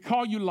 We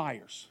call you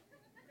liars.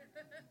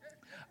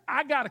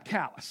 I got a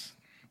callus.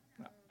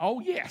 Oh,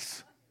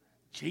 yes.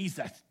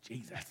 Jesus.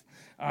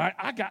 All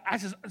right,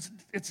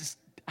 it's as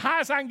high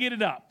as I can get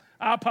it up.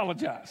 I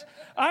apologize.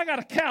 I got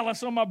a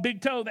callus on my big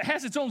toe that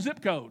has its own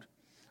zip code.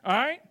 All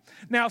right?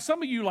 Now,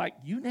 some of you like,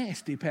 you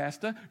nasty,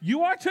 Pastor.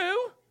 You are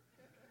too?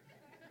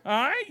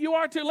 All right, you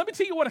are too. Let me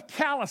tell you what a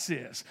callus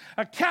is.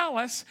 A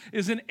callus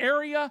is an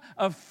area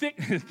of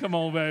thick. Come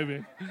on,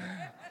 baby.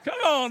 Come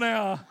on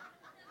now.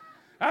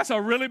 That's a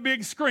really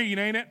big screen,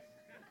 ain't it?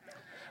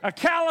 A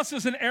callus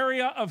is an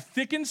area of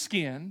thickened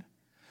skin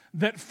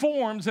that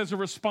forms as a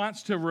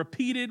response to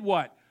repeated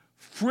what?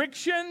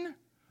 Friction,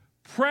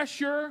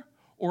 pressure,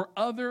 or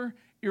other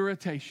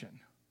irritation.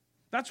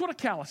 That's what a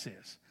callus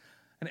is.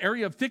 An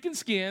area of thickened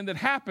skin that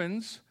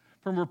happens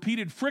from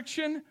repeated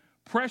friction,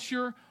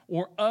 pressure,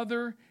 or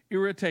other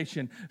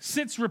irritation.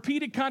 Since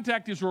repeated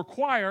contact is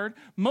required,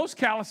 most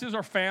calluses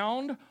are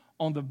found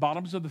on the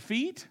bottoms of the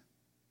feet,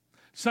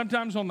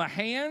 sometimes on the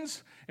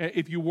hands,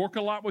 if you work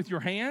a lot with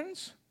your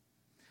hands.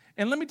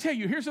 And let me tell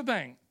you, here's the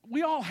thing.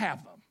 We all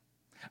have them.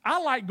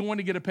 I like going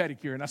to get a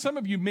pedicure. Now, some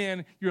of you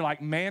men, you're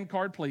like, man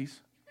card,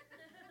 please.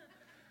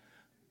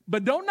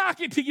 But don't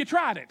knock it till you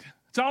tried it.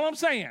 That's all I'm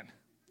saying.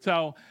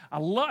 So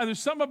there's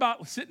something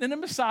about sitting in a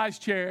massage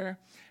chair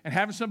and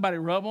having somebody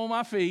rub on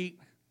my feet.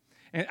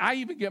 And I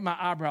even get my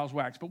eyebrows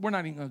waxed, but we're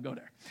not even going to go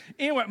there.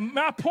 Anyway,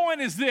 my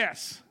point is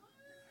this.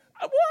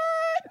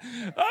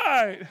 What? All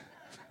right.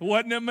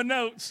 Wasn't in my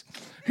notes.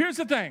 Here's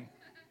the thing.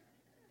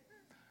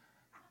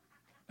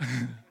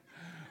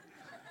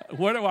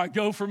 Where do I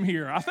go from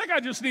here? I think I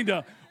just need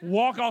to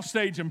walk off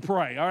stage and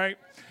pray, all right?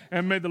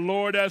 And may the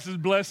Lord add his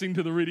blessing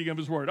to the reading of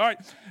his word. All right.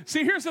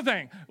 See, here's the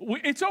thing.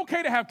 It's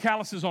okay to have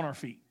calluses on our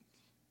feet.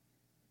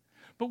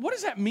 But what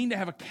does that mean to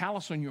have a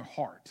callus on your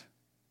heart?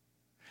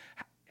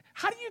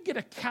 How do you get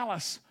a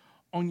callus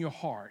on your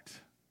heart?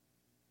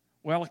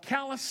 Well, a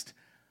calloused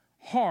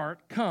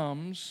heart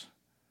comes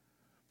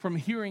from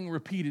hearing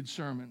repeated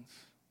sermons,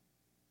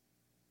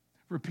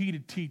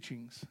 repeated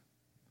teachings,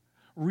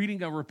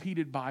 reading a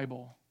repeated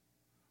Bible,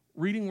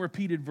 reading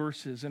repeated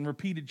verses and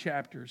repeated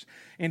chapters,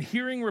 and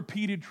hearing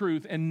repeated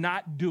truth and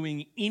not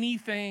doing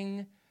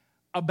anything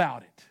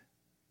about it.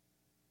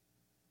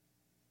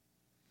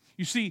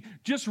 You see,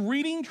 just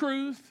reading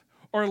truth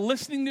or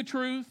listening to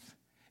truth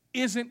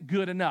isn't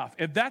good enough.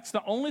 If that's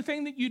the only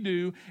thing that you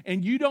do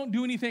and you don't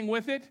do anything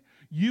with it,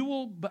 you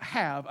will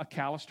have a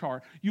calloused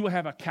heart. You will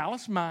have a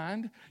callous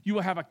mind. You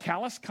will have a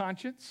callous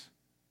conscience.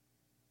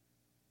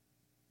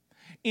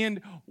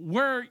 And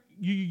where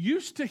you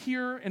used to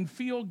hear and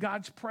feel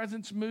God's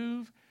presence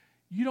move,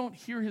 you don't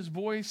hear his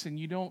voice and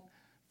you don't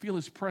feel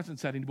his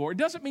presence anymore. It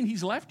doesn't mean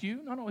he's left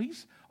you. No,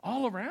 he's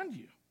all around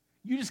you.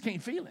 You just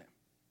can't feel him.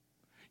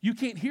 You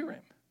can't hear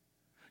him.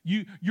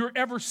 You're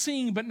ever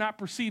seeing but not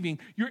perceiving.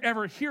 You're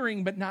ever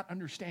hearing but not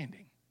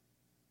understanding.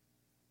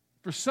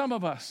 For some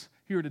of us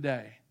here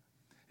today,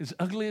 as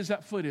ugly as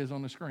that foot is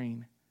on the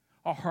screen,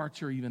 our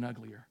hearts are even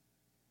uglier.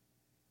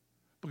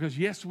 Because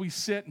yes, we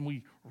sit and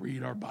we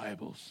read our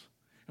Bibles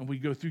and we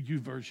go through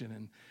YouVersion,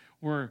 and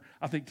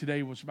I think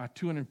today was my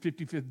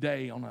 255th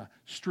day on a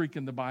streak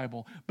in the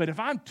Bible. But if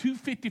I'm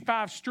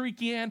 255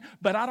 streak in,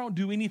 but I don't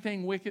do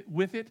anything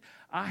with it,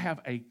 I have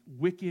a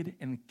wicked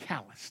and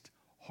calloused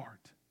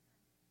heart.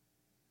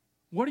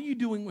 What are you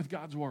doing with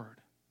God's word?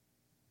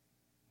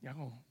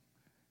 I'm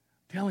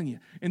telling you.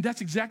 And that's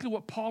exactly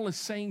what Paul is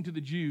saying to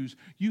the Jews.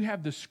 You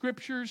have the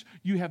scriptures,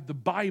 you have the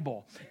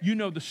Bible. You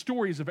know the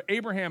stories of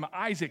Abraham,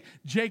 Isaac,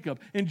 Jacob,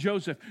 and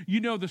Joseph.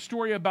 You know the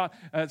story about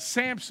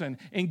Samson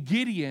and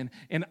Gideon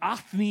and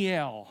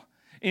Othniel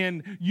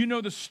And you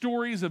know the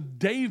stories of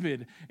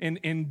David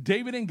and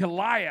David and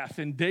Goliath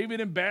and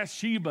David and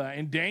Bathsheba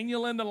and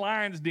Daniel in the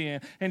lion's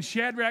den and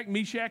Shadrach,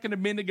 Meshach, and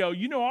Abednego.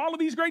 You know all of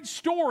these great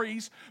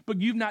stories,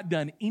 but you've not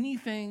done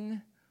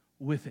anything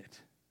with it.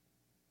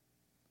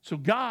 So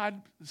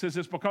God says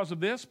this because of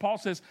this. Paul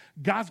says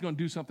God's going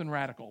to do something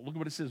radical. Look at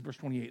what it says, verse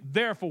 28.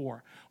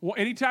 Therefore, well,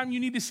 anytime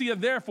you need to see a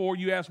therefore,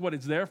 you ask what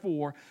it's there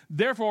for.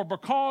 Therefore,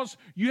 because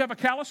you have a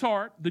callous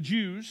heart, the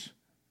Jews,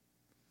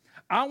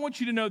 I want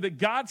you to know that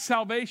God's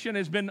salvation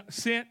has been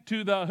sent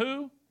to the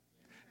who?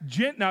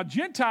 Now,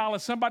 Gentile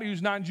is somebody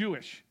who's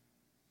non-Jewish.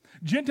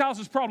 Gentiles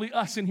is probably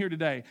us in here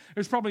today.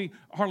 There's probably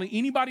hardly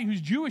anybody who's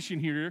Jewish in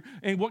here.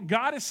 And what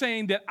God is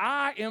saying that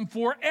I am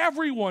for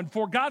everyone.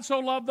 For God so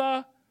loved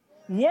the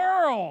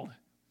world.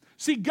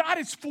 See, God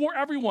is for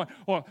everyone.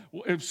 Well,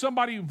 if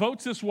somebody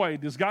votes this way,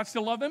 does God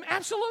still love them?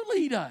 Absolutely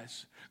he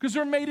does. Because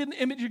they're made in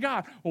the image of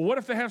God. Well, what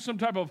if they have some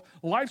type of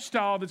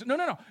lifestyle that's...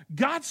 No.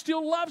 God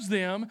still loves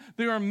them.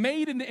 They are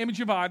made in the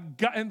image of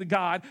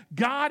God.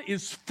 God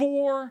is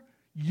for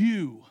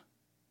you.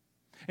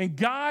 And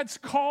God's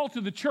call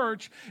to the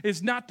church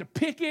is not to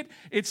pick it.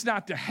 It's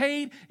not to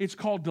hate. It's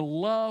called to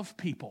love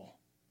people.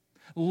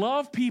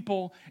 Love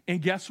people,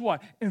 and guess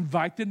what?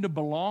 Invite them to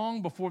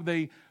belong before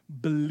they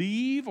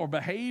believe or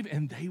behave,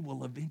 and they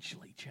will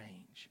eventually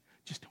change.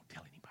 Just don't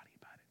tell anybody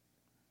about it.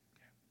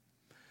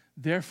 Okay.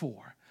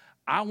 Therefore,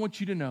 I want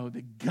you to know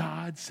that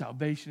God's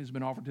salvation has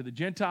been offered to the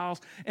Gentiles,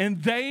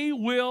 and they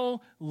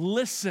will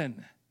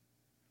listen.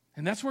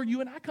 And that's where you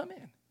and I come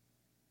in.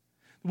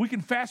 We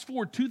can fast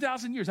forward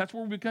 2,000 years. That's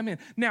where we come in.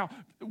 Now,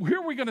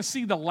 here we're going to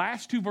see the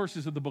last two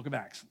verses of the book of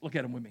Acts. Look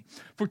at them with me.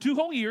 For 2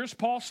 whole years,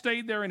 Paul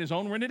stayed there in his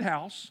own rented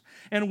house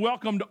and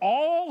welcomed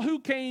all who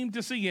came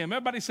to see him.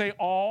 Everybody say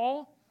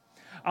all.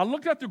 I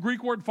looked up the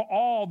Greek word for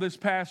all this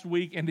past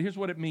week, and here's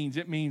what it means.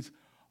 It means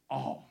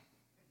all.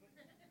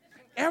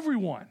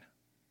 Everyone.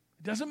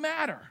 It doesn't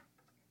matter.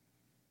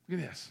 Look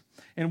at this.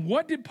 And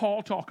what did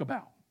Paul talk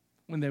about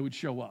when they would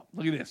show up?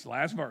 Look at this,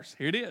 last verse.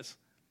 Here it is.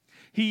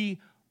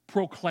 He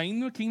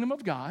proclaimed the kingdom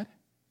of God,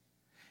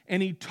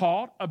 and he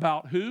taught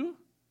about who?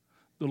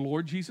 The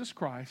Lord Jesus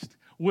Christ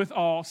with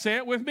all, say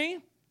it with me,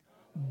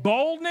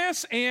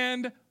 boldness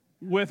and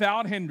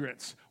without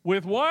hindrance.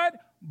 With what?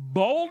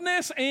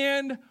 Boldness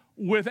and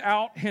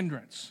without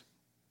hindrance.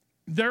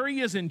 There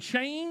he is in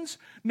chains,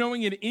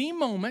 knowing at any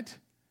moment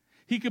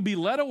he could be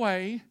led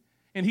away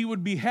and he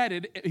would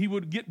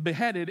get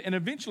beheaded, and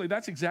eventually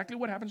that's exactly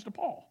what happens to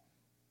Paul.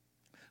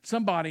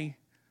 Somebody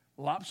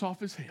lops off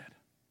his head.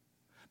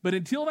 But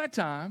until that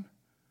time,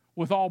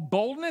 with all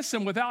boldness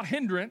and without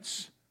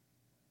hindrance,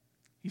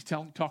 he's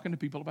talking to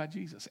people about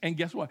Jesus. And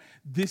guess what?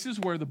 This is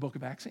where the book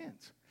of Acts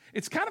ends.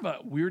 It's kind of a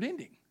weird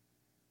ending.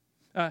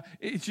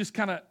 It's just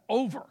kind of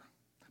over.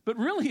 But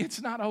really, it's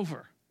not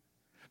over.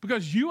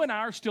 Because you and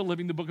I are still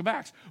living the book of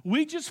Acts.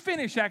 We just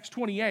finished Acts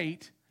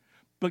 28,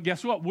 but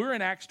guess what? We're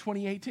in Acts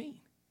 20:18.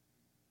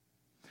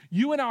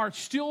 You and I are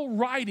still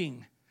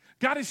writing.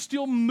 God is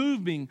still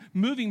moving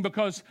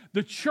because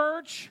the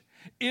church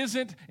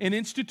isn't an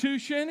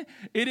institution.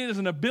 It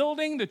isn't a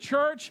building. The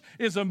church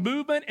is a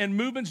movement, and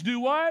movements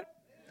do what?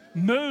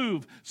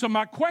 Move. So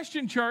my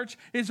question, church,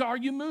 is are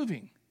you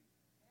moving?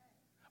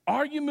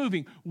 Are you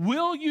moving?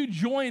 Will you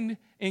join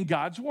in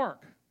God's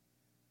work?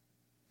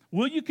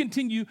 Will you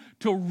continue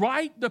to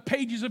write the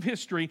pages of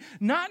history,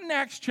 not in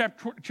Acts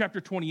chapter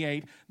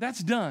 28,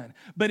 that's done,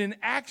 but in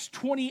Acts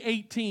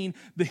 20:18,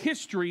 the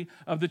history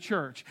of the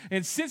church.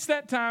 And since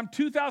that time,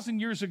 2,000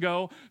 years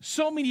ago,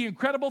 so many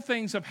incredible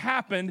things have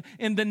happened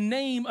in the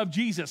name of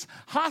Jesus.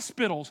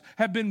 Hospitals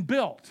have been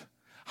built.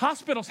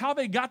 Hospitals, how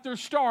they got their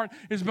start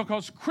is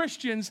because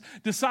Christians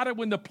decided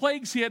when the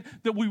plagues hit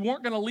that we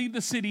weren't going to leave the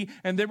city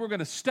and they were going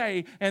to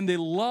stay, and they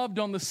loved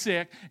on the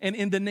sick. And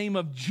in the name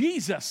of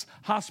Jesus,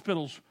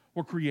 hospitals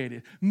were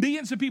created.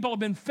 Millions of people have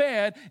been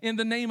fed in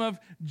the name of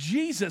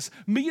Jesus.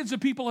 Millions of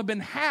people have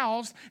been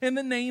housed in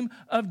the name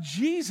of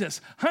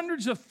Jesus.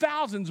 Hundreds of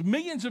thousands,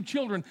 millions of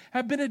children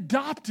have been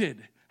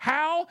adopted.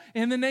 How?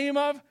 In the name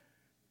of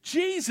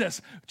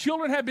Jesus.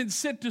 Children have been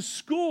sent to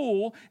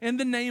school in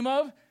the name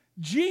of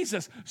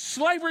Jesus.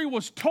 Slavery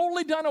was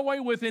totally done away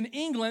with in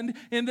England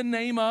in the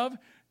name of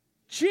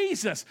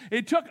Jesus.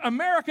 It took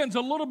Americans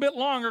a little bit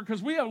longer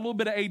because we have a little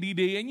bit of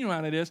ADD, and you know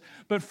how it is.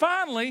 But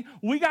finally,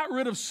 we got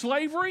rid of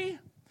slavery,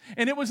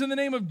 and it was in the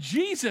name of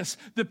Jesus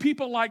that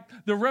people like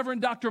the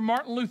Reverend Dr.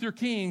 Martin Luther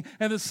King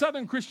and the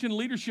Southern Christian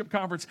Leadership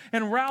Conference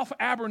and Ralph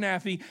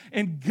Abernathy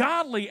and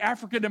godly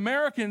African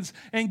Americans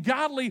and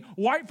godly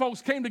white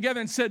folks came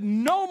together and said,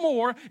 no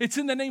more. It's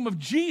in the name of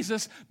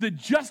Jesus that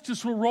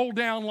justice will roll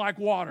down like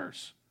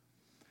waters.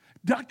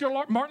 Dr.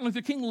 Martin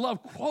Luther King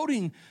loved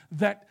quoting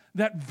that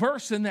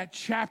verse in that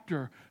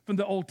chapter from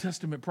the Old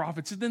Testament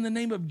prophets. It's in the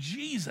name of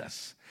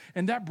Jesus.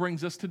 And that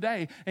brings us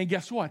today. And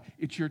guess what?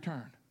 It's your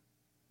turn.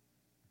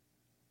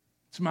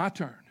 It's my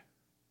turn.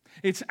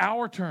 It's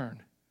our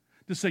turn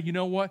to say, you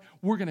know what?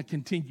 We're going to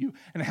continue.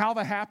 And how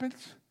that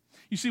happens?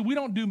 You see, we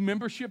don't do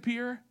membership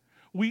here.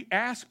 We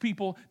ask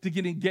people to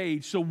get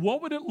engaged. So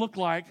what would it look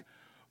like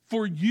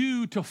for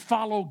you to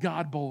follow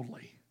God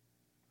boldly?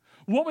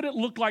 What would it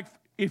look like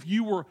if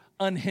you were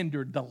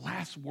unhindered? The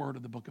last word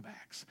of the book of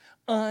Acts.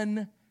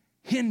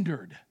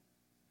 Unhindered.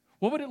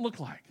 What would it look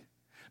like?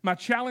 My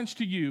challenge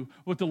to you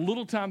with the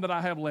little time that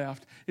I have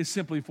left is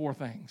simply 4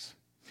 things.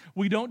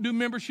 We don't do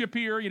membership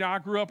here. You know, I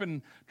grew up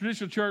in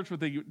traditional church with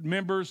the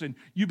members, and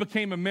you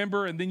became a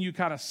member, and then you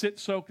kind of sit,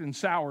 soaked, and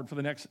soured for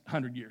the next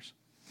 100 years.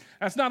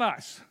 That's not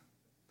us.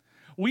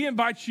 We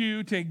invite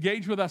you to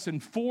engage with us in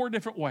 4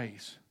 different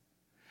ways.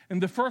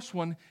 And the first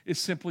one is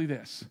simply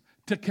this,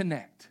 to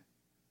connect.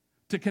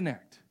 To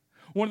connect.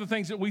 One of the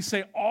things that we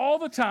say all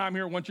the time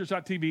here at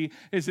OneChurch.tv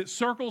is that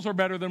circles are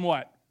better than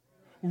what?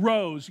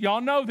 Rows.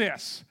 Y'all know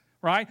this,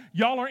 right?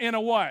 Y'all are in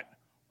a what?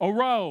 A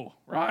row,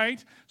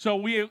 right? So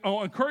we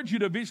encourage you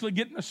to eventually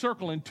get in a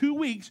circle. In 2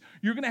 weeks,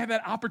 you're going to have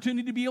that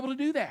opportunity to be able to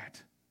do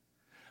that.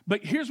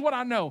 But here's what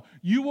I know.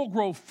 You will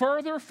grow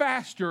further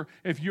faster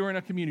if you're in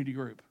a community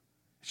group.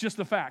 It's just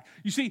a fact.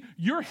 You see,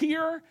 you're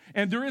here,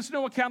 and there is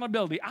no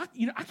accountability. I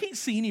can't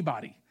see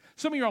anybody.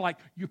 Some of you are like,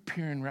 you're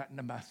peering right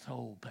into my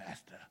soul,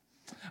 Pastor.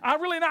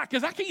 I'm really not,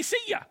 because I can't see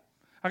you.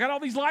 I got all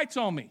these lights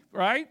on me,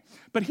 right?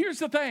 But here's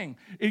the thing.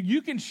 If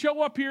you can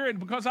show up here, and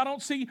because I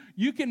don't see,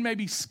 you can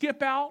maybe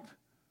skip out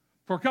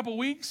for a couple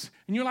weeks,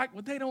 and you're like,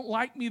 well, they don't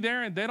like me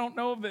there, and they don't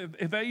know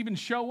if they even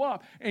show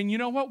up. And you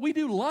know what? We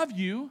do love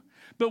you,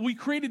 but we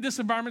created this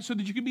environment so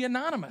that you can be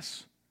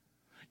anonymous.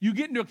 You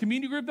get into a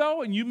community group,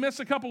 though, and you miss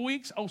a couple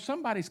weeks, oh,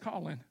 somebody's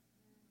calling.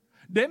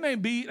 They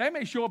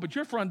may show up at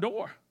your front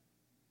door.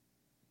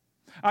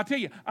 I tell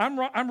you,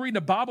 I'm reading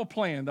a Bible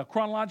plan, the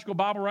chronological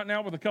Bible right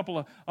now with a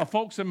couple of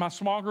folks in my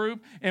small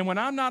group. And when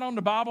I'm not on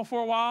the Bible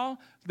for a while,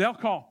 they'll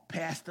call,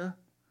 Pastor,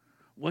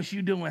 what's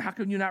you doing? How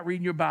come you're not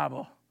reading your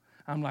Bible?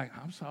 I'm like,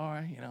 I'm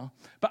sorry,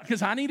 But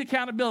because I need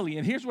accountability.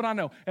 And here's what I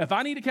know. If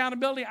I need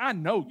accountability, I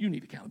know you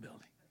need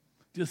accountability.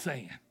 Just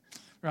saying,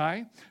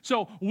 right?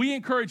 So we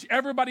encourage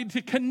everybody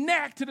to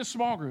connect to the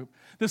small group.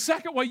 The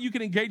second way you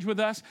can engage with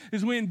us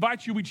is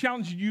we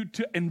challenge you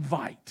to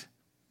invite.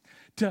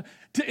 To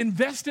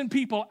invest in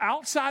people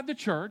outside the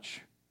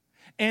church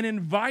and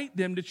invite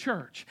them to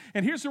church.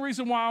 And here's the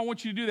reason why I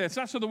want you to do that. It's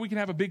not so that we can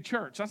have a big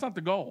church. That's not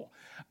the goal.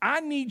 I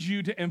need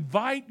you to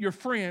invite your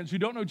friends who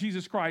don't know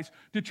Jesus Christ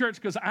to church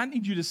because I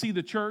need you to see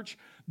the church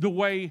the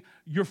way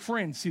your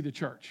friends see the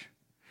church.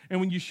 And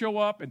when you show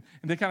up and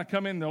they kind of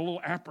come in, they're a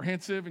little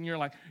apprehensive, and you're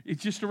like,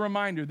 it's just a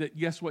reminder that,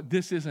 guess what?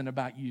 This isn't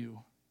about you.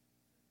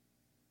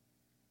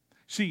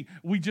 See,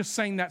 we just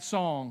sang that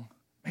song,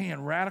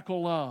 man,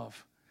 Radical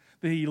Love.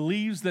 That he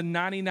leaves the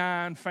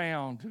 99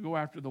 found to go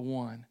after the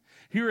one.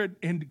 Here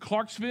in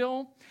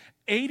Clarksville,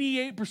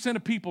 88%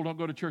 of people don't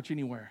go to church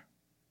anywhere.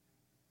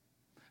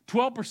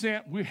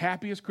 12%, we're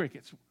happy as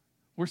crickets.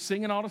 We're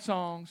singing all the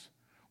songs.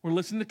 We're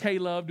listening to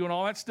K-Love, doing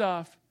all that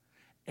stuff.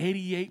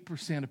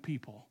 88% of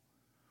people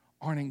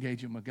aren't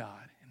engaging with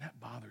God, and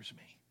that bothers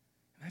me.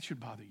 And that should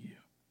bother you.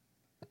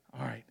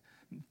 All right,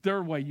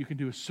 third way you can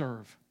do is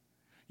serve.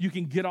 You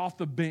can get off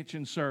the bench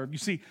and serve. You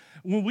see,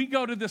 when we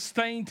go to this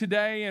thing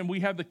today and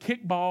we have the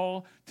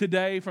kickball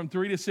today from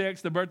 3 to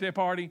 6, the birthday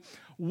party,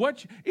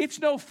 it's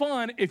no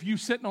fun if you're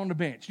sitting on the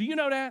bench. Do you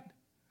know that?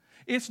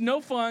 It's no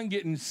fun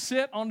getting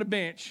sit on the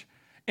bench.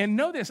 And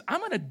know this, I'm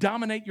going to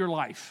dominate your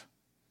life.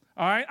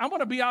 All right? I'm going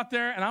to be out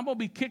there and I'm going to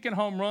be kicking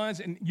home runs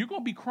and you're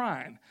going to be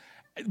crying.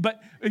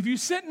 But if you're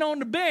sitting on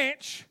the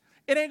bench,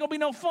 it ain't going to be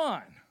no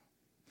fun.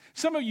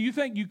 Some of you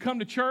think you come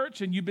to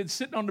church and you've been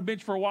sitting on the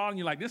bench for a while and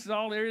you're like, this is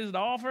all there is to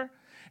offer.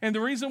 And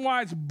the reason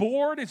why it's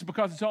bored is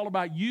because it's all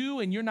about you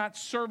and you're not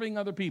serving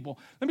other people.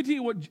 Let me tell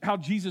you how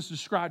Jesus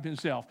described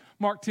himself.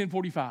 Mark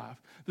 10:45.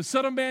 The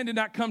Son of Man did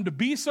not come to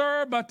be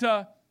served, but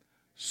to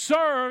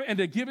serve and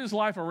to give his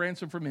life a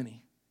ransom for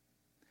many.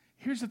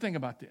 Here's the thing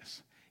about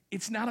this.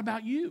 It's not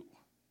about you.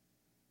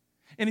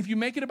 And if you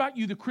make it about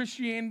you, the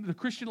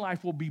Christian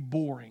life will be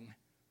boring.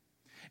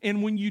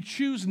 And when you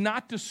choose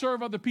not to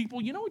serve other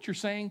people, you know what you're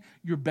saying?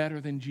 You're better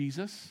than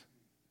Jesus.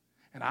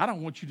 And I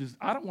don't want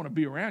to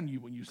be around you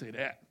when you say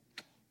that.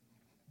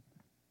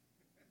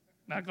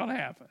 Not going to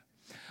happen.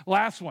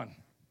 Last one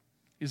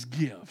is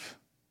give.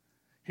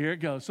 Here it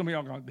goes. Some of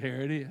y'all are going,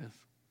 there it is.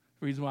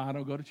 The reason why I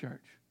don't go to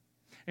church.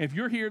 And if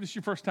you're here, this is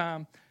your first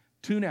time,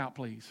 tune out,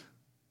 please.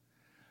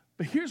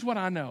 But here's what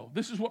I know.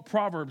 This is what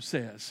Proverbs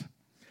says.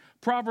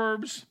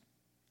 Proverbs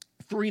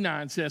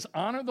 3:9 says,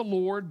 honor the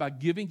Lord by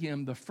giving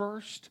him the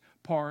first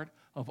part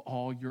of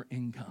all your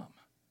income.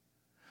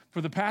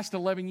 For the past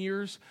 11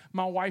 years,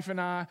 my wife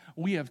and I,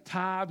 we have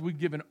tithed. We've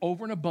given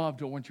over and above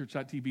to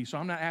OneChurch.tv. So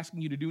I'm not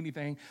asking you to do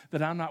anything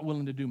that I'm not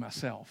willing to do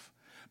myself.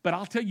 But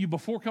I'll tell you,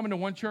 before coming to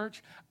One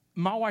Church,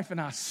 my wife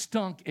and I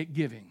stunk at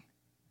giving.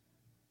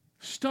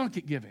 Stunk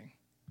at giving.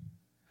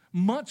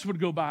 Months would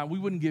go by, we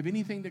wouldn't give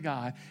anything to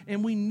God.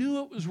 And we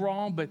knew it was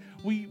wrong, but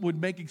we would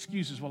make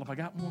excuses. Well, if I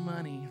got more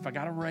money, if I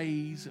got a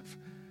raise.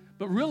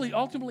 But really,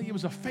 ultimately, it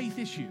was a faith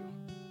issue.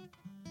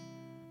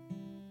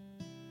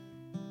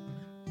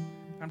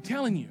 I'm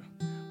telling you,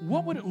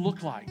 what would it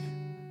look like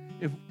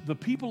if the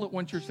people at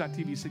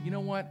OneChurch.tv said, you know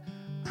what?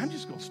 I'm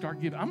just going to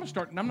start giving. I'm not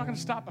going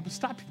to stop. I'm going to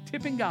stop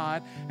tipping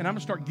God, and I'm going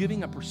to start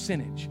giving a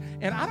percentage.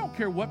 And I don't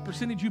care what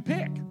percentage you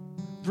pick,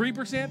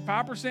 3%,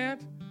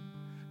 5%.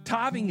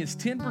 Tithing is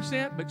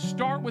 10%, but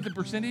start with a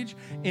percentage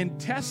and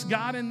test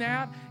God in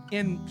that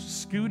and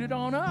scoot it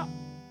on up.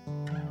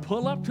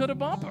 Pull up to the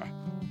bumper,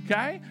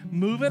 okay?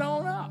 Move it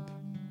on up.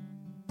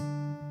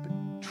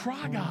 But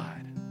try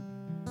God.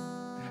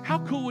 How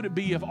cool would it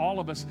be if all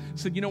of us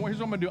said, you know what, here's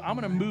what I'm going to do. I'm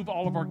going to move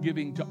all of our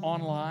giving to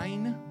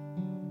online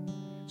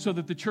so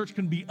that the church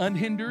can be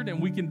unhindered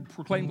and we can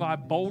proclaim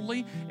God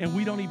boldly and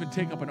we don't even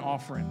take up an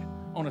offering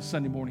on a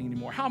Sunday morning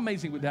anymore. How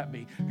amazing would that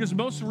be? Because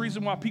most of the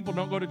reason why people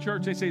don't go to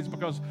church, they say it's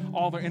because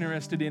all they're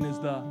interested in is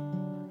the...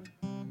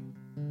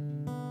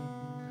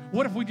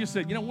 What if we just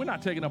said, you know, we're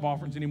not taking up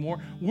offerings anymore.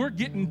 We're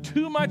getting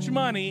too much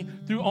money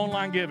through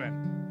online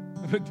giving.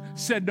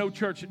 Said no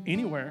church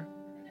anywhere.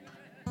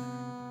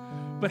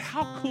 But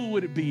how cool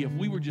would it be if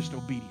we were just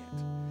obedient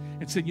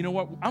and said, you know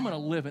what, I'm going to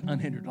live an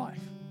unhindered life.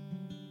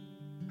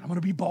 I'm going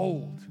to be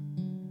bold.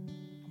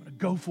 I'm going to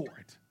go for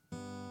it.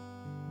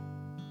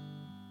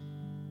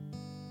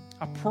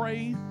 I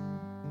pray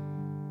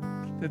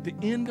that at the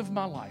end of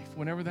my life,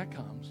 whenever that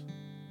comes,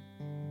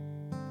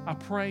 I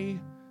pray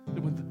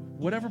that when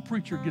whatever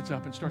preacher gets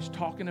up and starts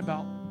talking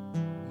about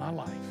my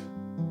life,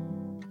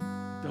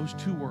 those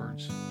two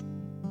words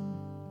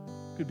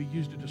could be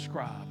used to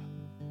describe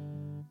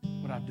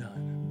what I've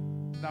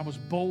done. And I was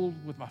bold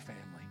with my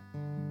family.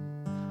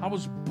 I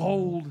was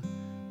bold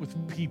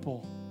with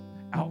people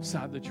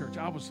outside the church.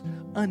 I was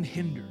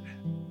unhindered.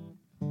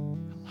 I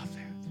love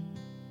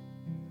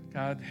that.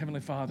 God,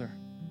 Heavenly Father,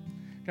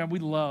 God, we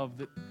love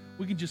that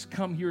we can just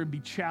come here and be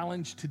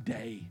challenged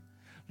today.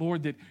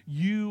 Lord, that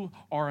you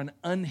are an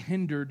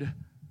unhindered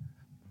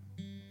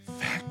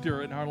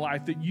factor in our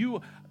life, that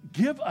you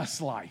give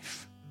us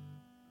life.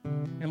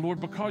 And Lord,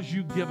 because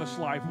you give us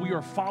life, we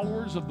are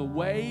followers of the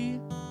way.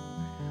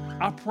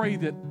 I pray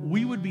that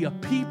we would be a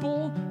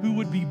people who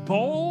would be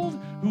bold,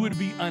 who would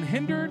be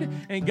unhindered,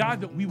 and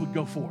God, that we would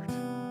go for it.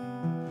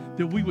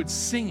 That we would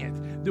sing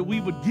it, that we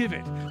would give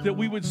it, that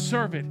we would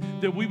serve it,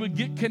 that we would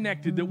get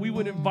connected, that we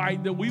would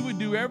invite, that we would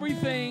do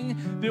everything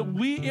that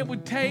it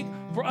would take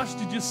for us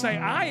to just say,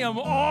 I am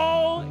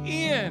all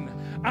in.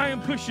 I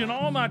am pushing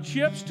all my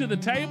chips to the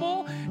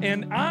table,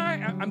 and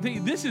I'm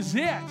thinking, this is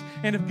it.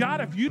 And if God,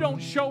 if you don't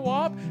show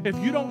up, if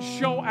you don't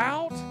show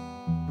out,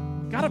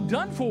 God, I'm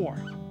done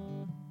for.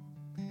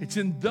 It's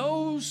in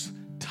those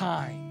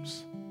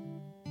times,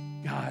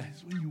 God,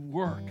 is when you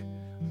work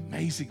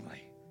amazingly.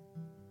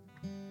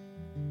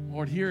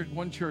 Lord, here at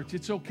One Church,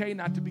 it's okay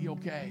not to be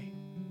okay.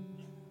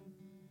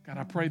 God,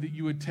 I pray that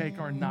you would take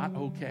our not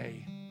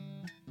okay